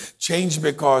repetitive. Change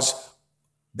because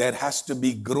there has to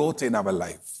be growth in our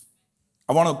life.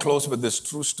 I want to close with this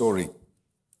true story.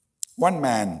 One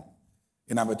man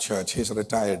in our church, he's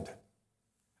retired,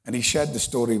 and he shared the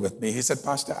story with me. He said,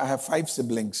 Pastor, I have 5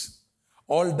 siblings.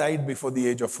 All died before the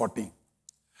age of 40. And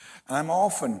I'm an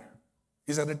orphan.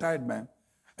 He's a retired man.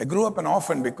 I grew up an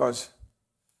orphan because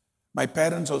my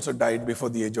parents also died before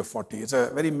the age of 40. It's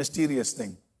a very mysterious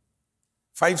thing.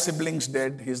 5 siblings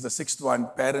dead. He's the 6th one.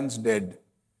 Parents dead.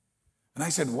 And I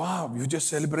said, wow, you just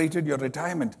celebrated your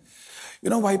retirement. You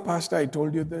know why, Pastor, I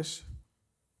told you this?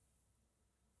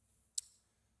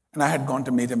 And I had gone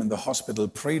to meet him in the hospital,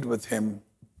 prayed with him.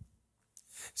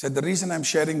 He said, the reason I'm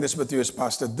sharing this with you is,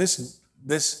 Pastor, this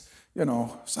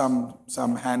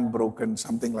some hand broken,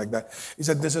 something like that. He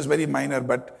said, this is very minor,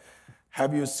 but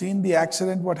have you seen the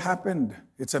accident? What happened?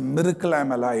 It's a miracle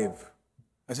I'm alive.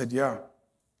 I said, yeah.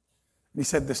 He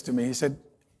said this to me. He said,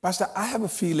 Pastor, I have a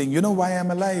feeling. You know why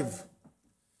I'm alive?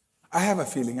 I have a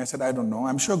feeling. I said, I don't know.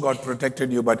 I'm sure God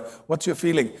protected you, but what's your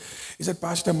feeling? He said,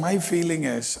 Pastor, my feeling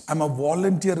is I'm a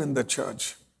volunteer in the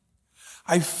church.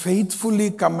 I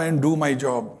faithfully come and do my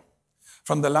job.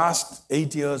 From the last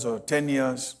 8 years or 10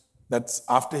 years, that's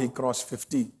after he crossed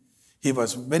 50, he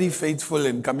was very faithful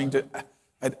in coming to...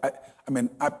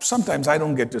 sometimes I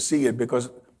don't get to see it because,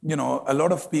 a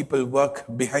lot of people work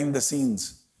behind the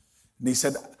scenes. And he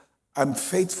said, I'm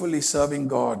faithfully serving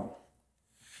God.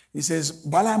 He says,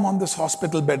 while I'm on this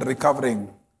hospital bed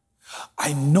recovering,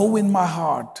 I know in my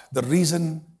heart the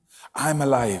reason I'm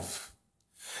alive.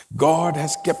 God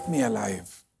has kept me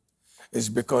alive is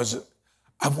because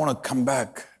I want to come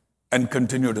back and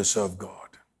continue to serve God.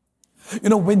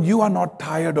 When you are not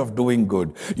tired of doing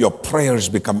good, your prayers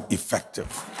become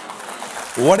effective.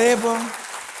 Whatever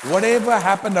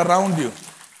happened around you,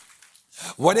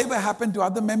 whatever happened to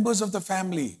other members of the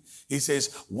family, he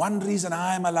says, one reason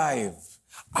I am alive,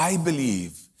 I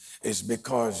believe, is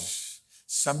because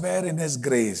somewhere in His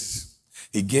grace,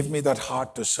 He gave me that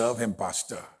heart to serve Him,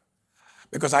 Pastor.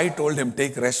 Because I told him,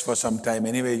 take rest for some time.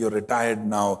 Anyway, you're retired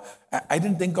now. I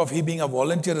didn't think of he being a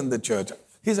volunteer in the church.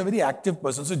 He's a very active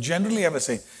person. So generally, I was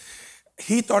saying,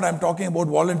 he thought I'm talking about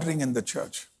volunteering in the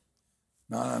church.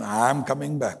 No, I'm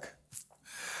coming back.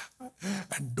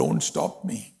 And don't stop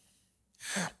me.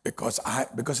 Because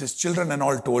his children and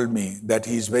all told me that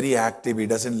he's very active, he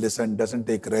doesn't listen, doesn't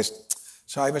take rest.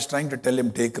 So I was trying to tell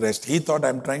him, take rest. He thought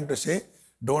I'm trying to say,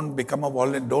 don't become a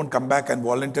volunteer, don't come back and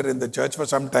volunteer in the church for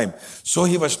some time. So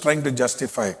he was trying to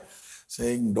justify,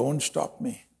 saying, don't stop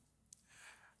me.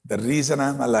 The reason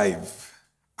I'm alive,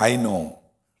 I know,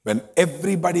 when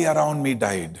everybody around me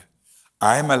died,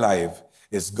 I'm alive,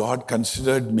 is God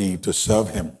considered me to serve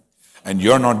Him. And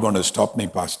you're not going to stop me,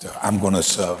 Pastor. I'm going to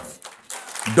serve.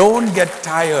 Don't get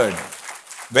tired.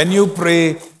 When you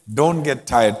pray, don't get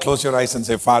tired. Close your eyes and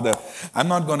say, Father, I'm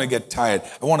not going to get tired.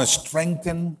 I want to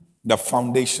strengthen the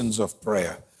foundations of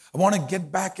prayer. I want to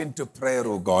get back into prayer,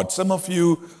 oh God. Some of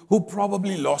you who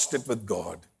probably lost it with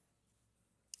God.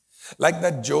 Like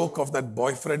that joke of that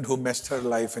boyfriend who messed her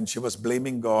life and she was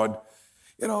blaming God.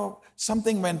 You know,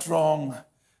 something went wrong.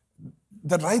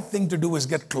 The right thing to do is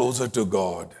get closer to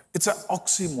God. It's an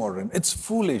oxymoron. It's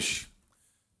foolish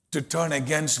to turn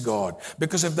against God.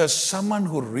 Because if there's someone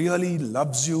who really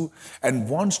loves you and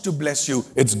wants to bless you,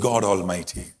 it's God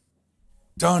Almighty.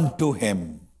 Turn to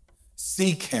Him.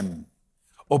 Seek Him.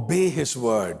 Obey His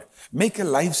word. Make a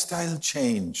lifestyle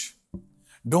change.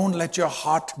 Don't let your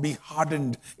heart be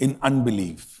hardened in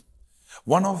unbelief.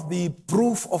 One of the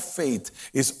proof of faith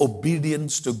is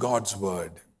obedience to God's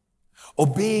word.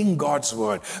 Obeying God's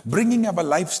word. Bringing our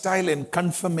lifestyle in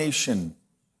confirmation.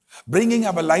 Bringing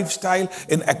our lifestyle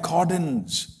in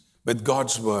accordance with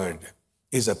God's word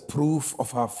is a proof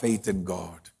of our faith in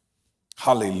God.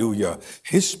 Hallelujah.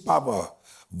 His power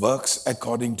works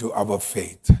according to our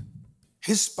faith.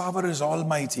 His power is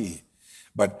almighty.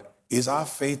 But is our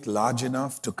faith large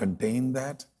enough to contain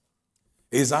that?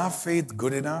 Is our faith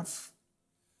good enough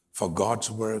for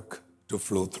God's work to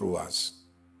flow through us?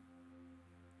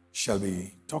 Shall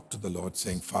we talk to the Lord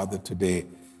saying, Father, today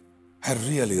I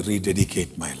really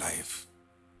rededicate my life.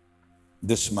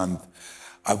 This month,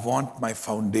 I want my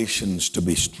foundations to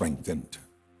be strengthened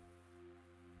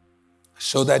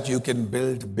so that you can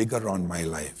build bigger on my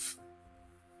life,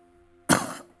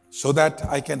 so that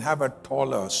I can have a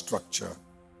taller structure.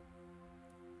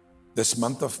 This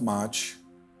month of March,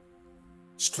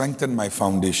 strengthen my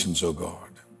foundations, O God.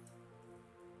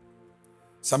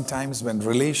 Sometimes when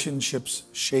relationships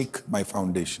shake my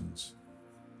foundations,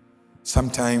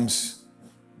 sometimes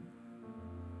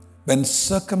when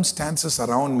circumstances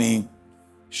around me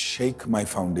shake my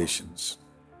foundations,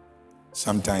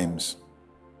 sometimes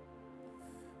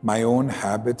my own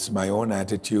habits, my own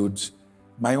attitudes,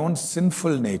 my own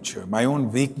sinful nature, my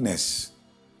own weakness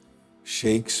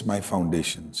shakes my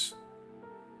foundations.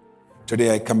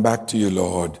 Today I come back to you,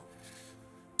 Lord,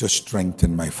 to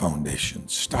strengthen my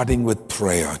foundations, starting with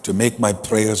prayer, to make my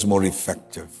prayers more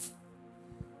effective.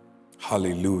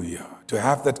 Hallelujah. To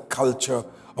have that culture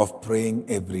of praying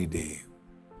every day,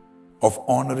 of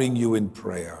honoring you in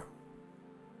prayer.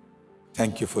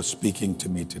 Thank you for speaking to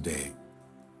me today.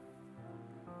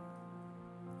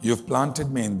 You've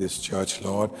planted me in this church,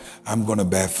 Lord. I'm going to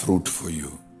bear fruit for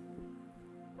you.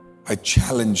 I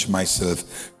challenge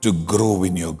myself to grow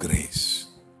in your grace.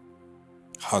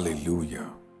 Hallelujah.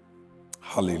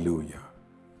 Hallelujah.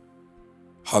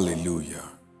 Hallelujah.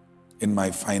 In my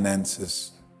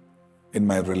finances, in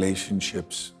my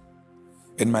relationships,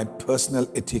 in my personal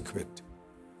etiquette,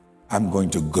 I'm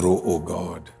going to grow, oh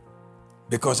God,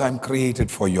 because I'm created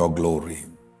for your glory.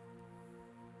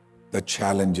 The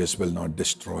challenges will not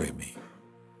destroy me.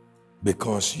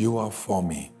 Because you are for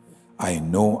me, I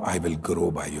know I will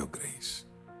grow by your grace.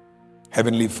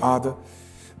 Heavenly Father,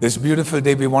 this beautiful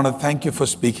day we want to thank you for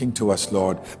speaking to us,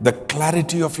 Lord. The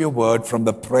clarity of your word from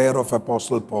the prayer of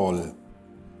Apostle Paul.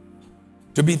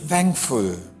 To be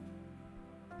thankful.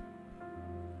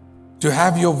 To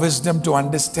have your wisdom to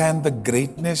understand the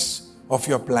greatness of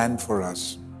your plan for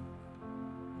us.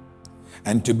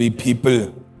 And to be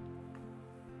people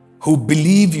who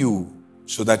believe you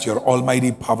so that your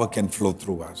almighty power can flow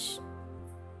through us.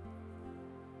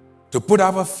 To put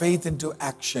our faith into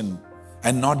action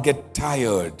and not get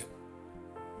tired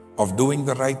of doing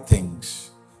the right things,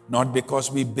 not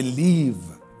because we believe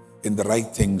in the right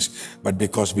things, but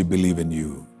because we believe in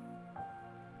you.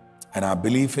 And our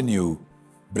belief in you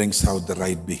brings out the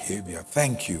right behavior.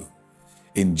 Thank you.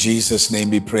 In Jesus' name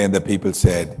we pray, and the people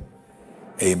said,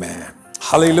 Amen.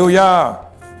 Hallelujah.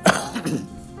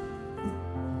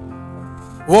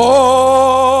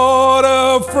 What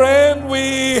a friend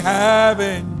we have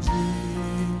in Jesus.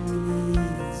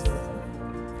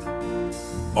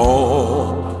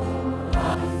 Oh,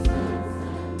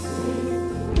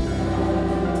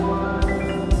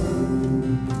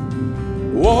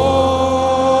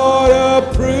 what a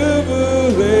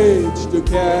privilege to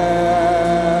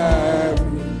carry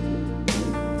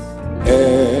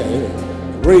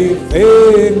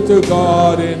everything to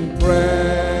God in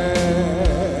prayer.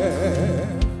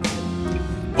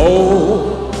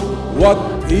 Oh,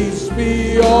 what peace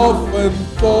we often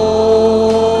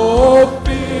forfeit.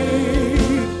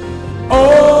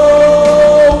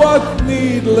 Oh, what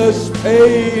needless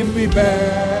pain we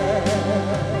bear.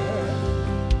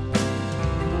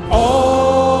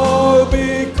 All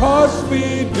because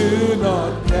we do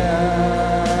not carry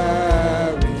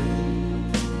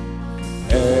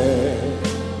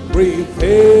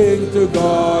everything to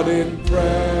God in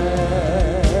prayer.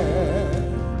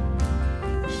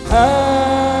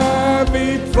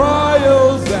 Heavy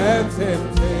trials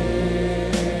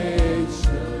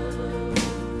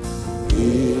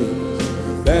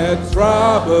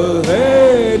travel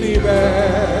anywhere.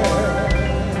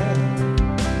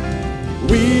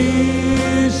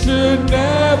 We should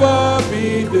never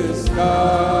be discouraged.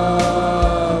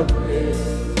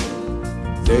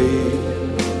 Take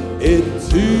it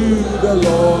to the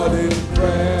Lord in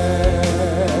prayer.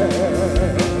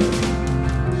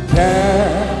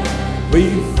 Can we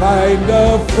find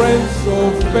a friend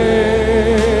so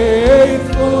faithful,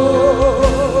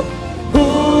 who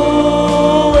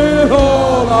will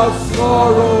all our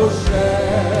sorrows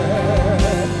share?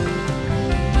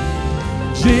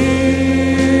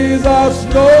 Jesus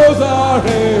knows our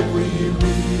every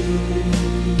need.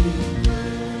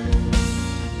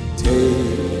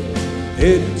 Take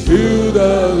it to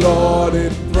the Lord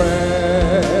in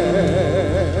prayer.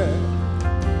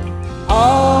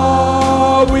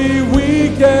 Are we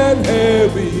weak and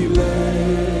heavy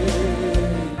laden,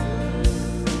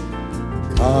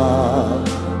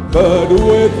 covered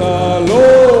with a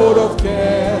load of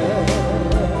care?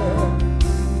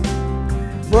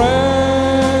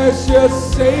 Precious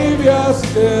Savior,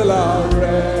 still our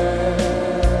refuge.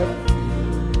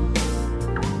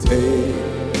 Take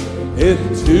it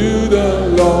to the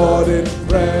Lord in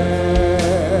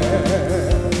prayer.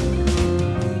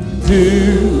 Do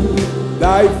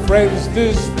thy friends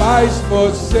despise,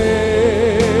 forsake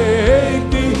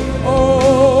thee?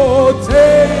 Oh,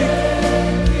 take,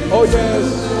 oh yes,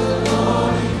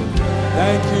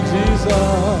 thank you, Jesus.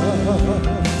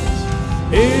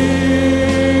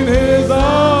 In his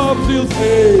arms he'll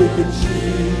take and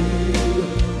shield.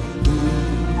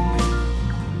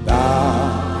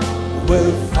 Thou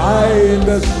will find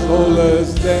a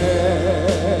solace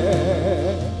there.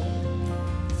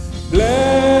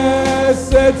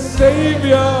 Blessed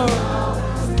Savior,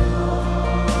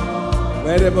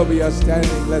 wherever we are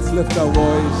standing, let's lift our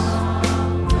voice.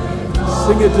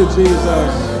 Sing it to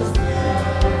Jesus.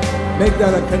 Make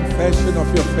that a confession of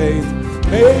your faith.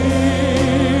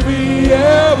 May we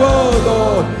ever,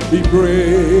 Lord, be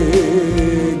bringing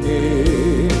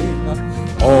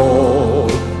all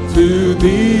to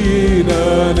thee in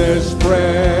earnest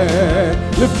prayer.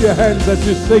 Lift your hands as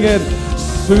you sing it.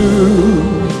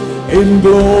 Soon, in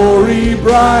glory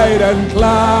bright and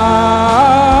clouded,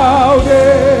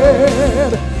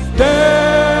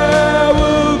 there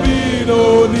will be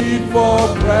no need for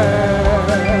prayer.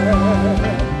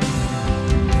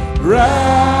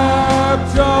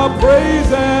 Rapture,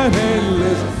 praise, and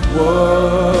endless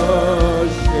worship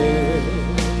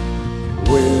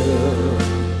will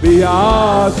be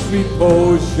our sweet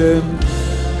portion.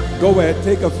 Go ahead,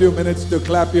 take a few minutes to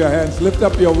clap your hands, lift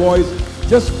up your voice.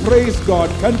 Just praise God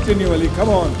continually. Come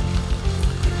on.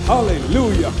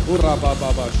 Hallelujah.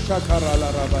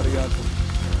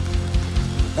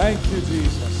 Thank you,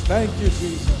 Jesus. Thank you,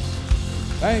 Jesus.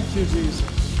 Thank you, Jesus.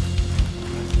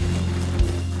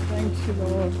 Thank you,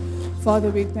 Lord. Father,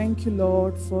 we thank you,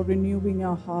 Lord, for renewing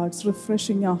our hearts,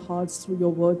 refreshing our hearts through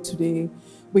your word today.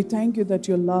 We thank you that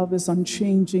your love is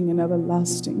unchanging and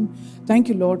everlasting. Thank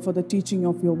you, Lord, for the teaching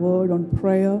of your word on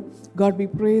prayer. God, we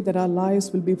pray that our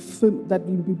lives will be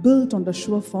built on the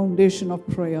sure foundation of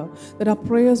prayer, that our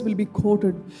prayers will be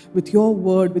coated with your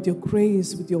word, with your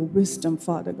grace, with your wisdom,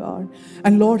 Father God.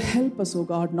 And Lord, help us, oh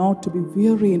God, not to be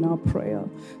weary in our prayer.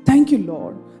 Thank you,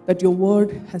 Lord, that your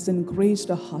word has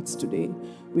encouraged our hearts today.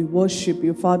 We worship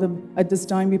you, Father. At this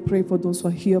time, we pray for those who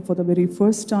are here for the very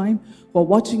first time, who are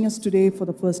watching us today for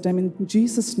the first time. In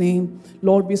Jesus' name,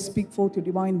 Lord, we speak forth your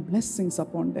divine blessings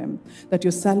upon them, that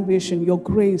your salvation, your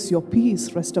grace, your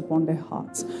peace rest upon their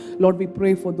hearts. Lord, we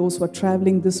pray for those who are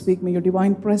traveling this week. May your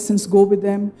divine presence go with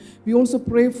them. We also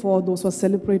pray for those who are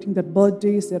celebrating their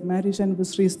birthdays, their marriage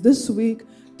anniversaries this week.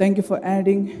 Thank you for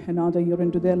adding another year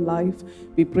into their life.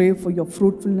 We pray for your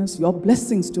fruitfulness, your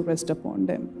blessings to rest upon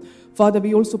them. Father,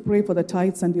 we also pray for the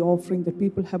tithes and the offering that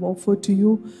people have offered to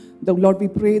you. The Lord, we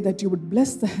pray that you would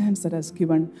bless the hands that has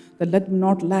given, that let them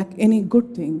not lack any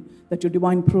good thing, that your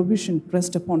divine provision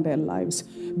rest upon their lives.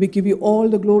 We give you all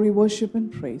the glory, worship, and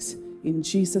praise. In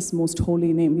Jesus' most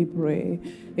holy name we pray.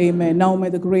 Amen. Now may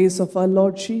the grace of our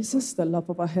Lord Jesus, the love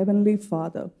of our Heavenly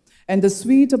Father, and the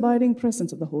sweet abiding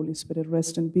presence of the Holy Spirit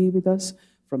rest and be with us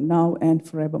from now and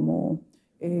forevermore.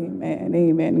 Amen.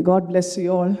 Amen. God bless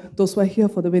you all. Those who are here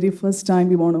for the very first time,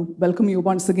 we want to welcome you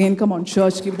once again. Come on,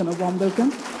 church, give them a warm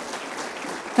welcome.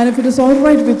 And if it is all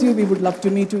right with you, we would love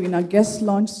to meet you in our guest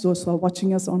lounge. Those who are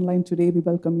watching us online today, we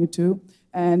welcome you too.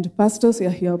 And pastors are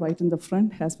here right in the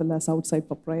front as well as outside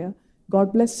for prayer.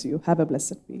 God bless you. Have a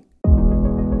blessed week.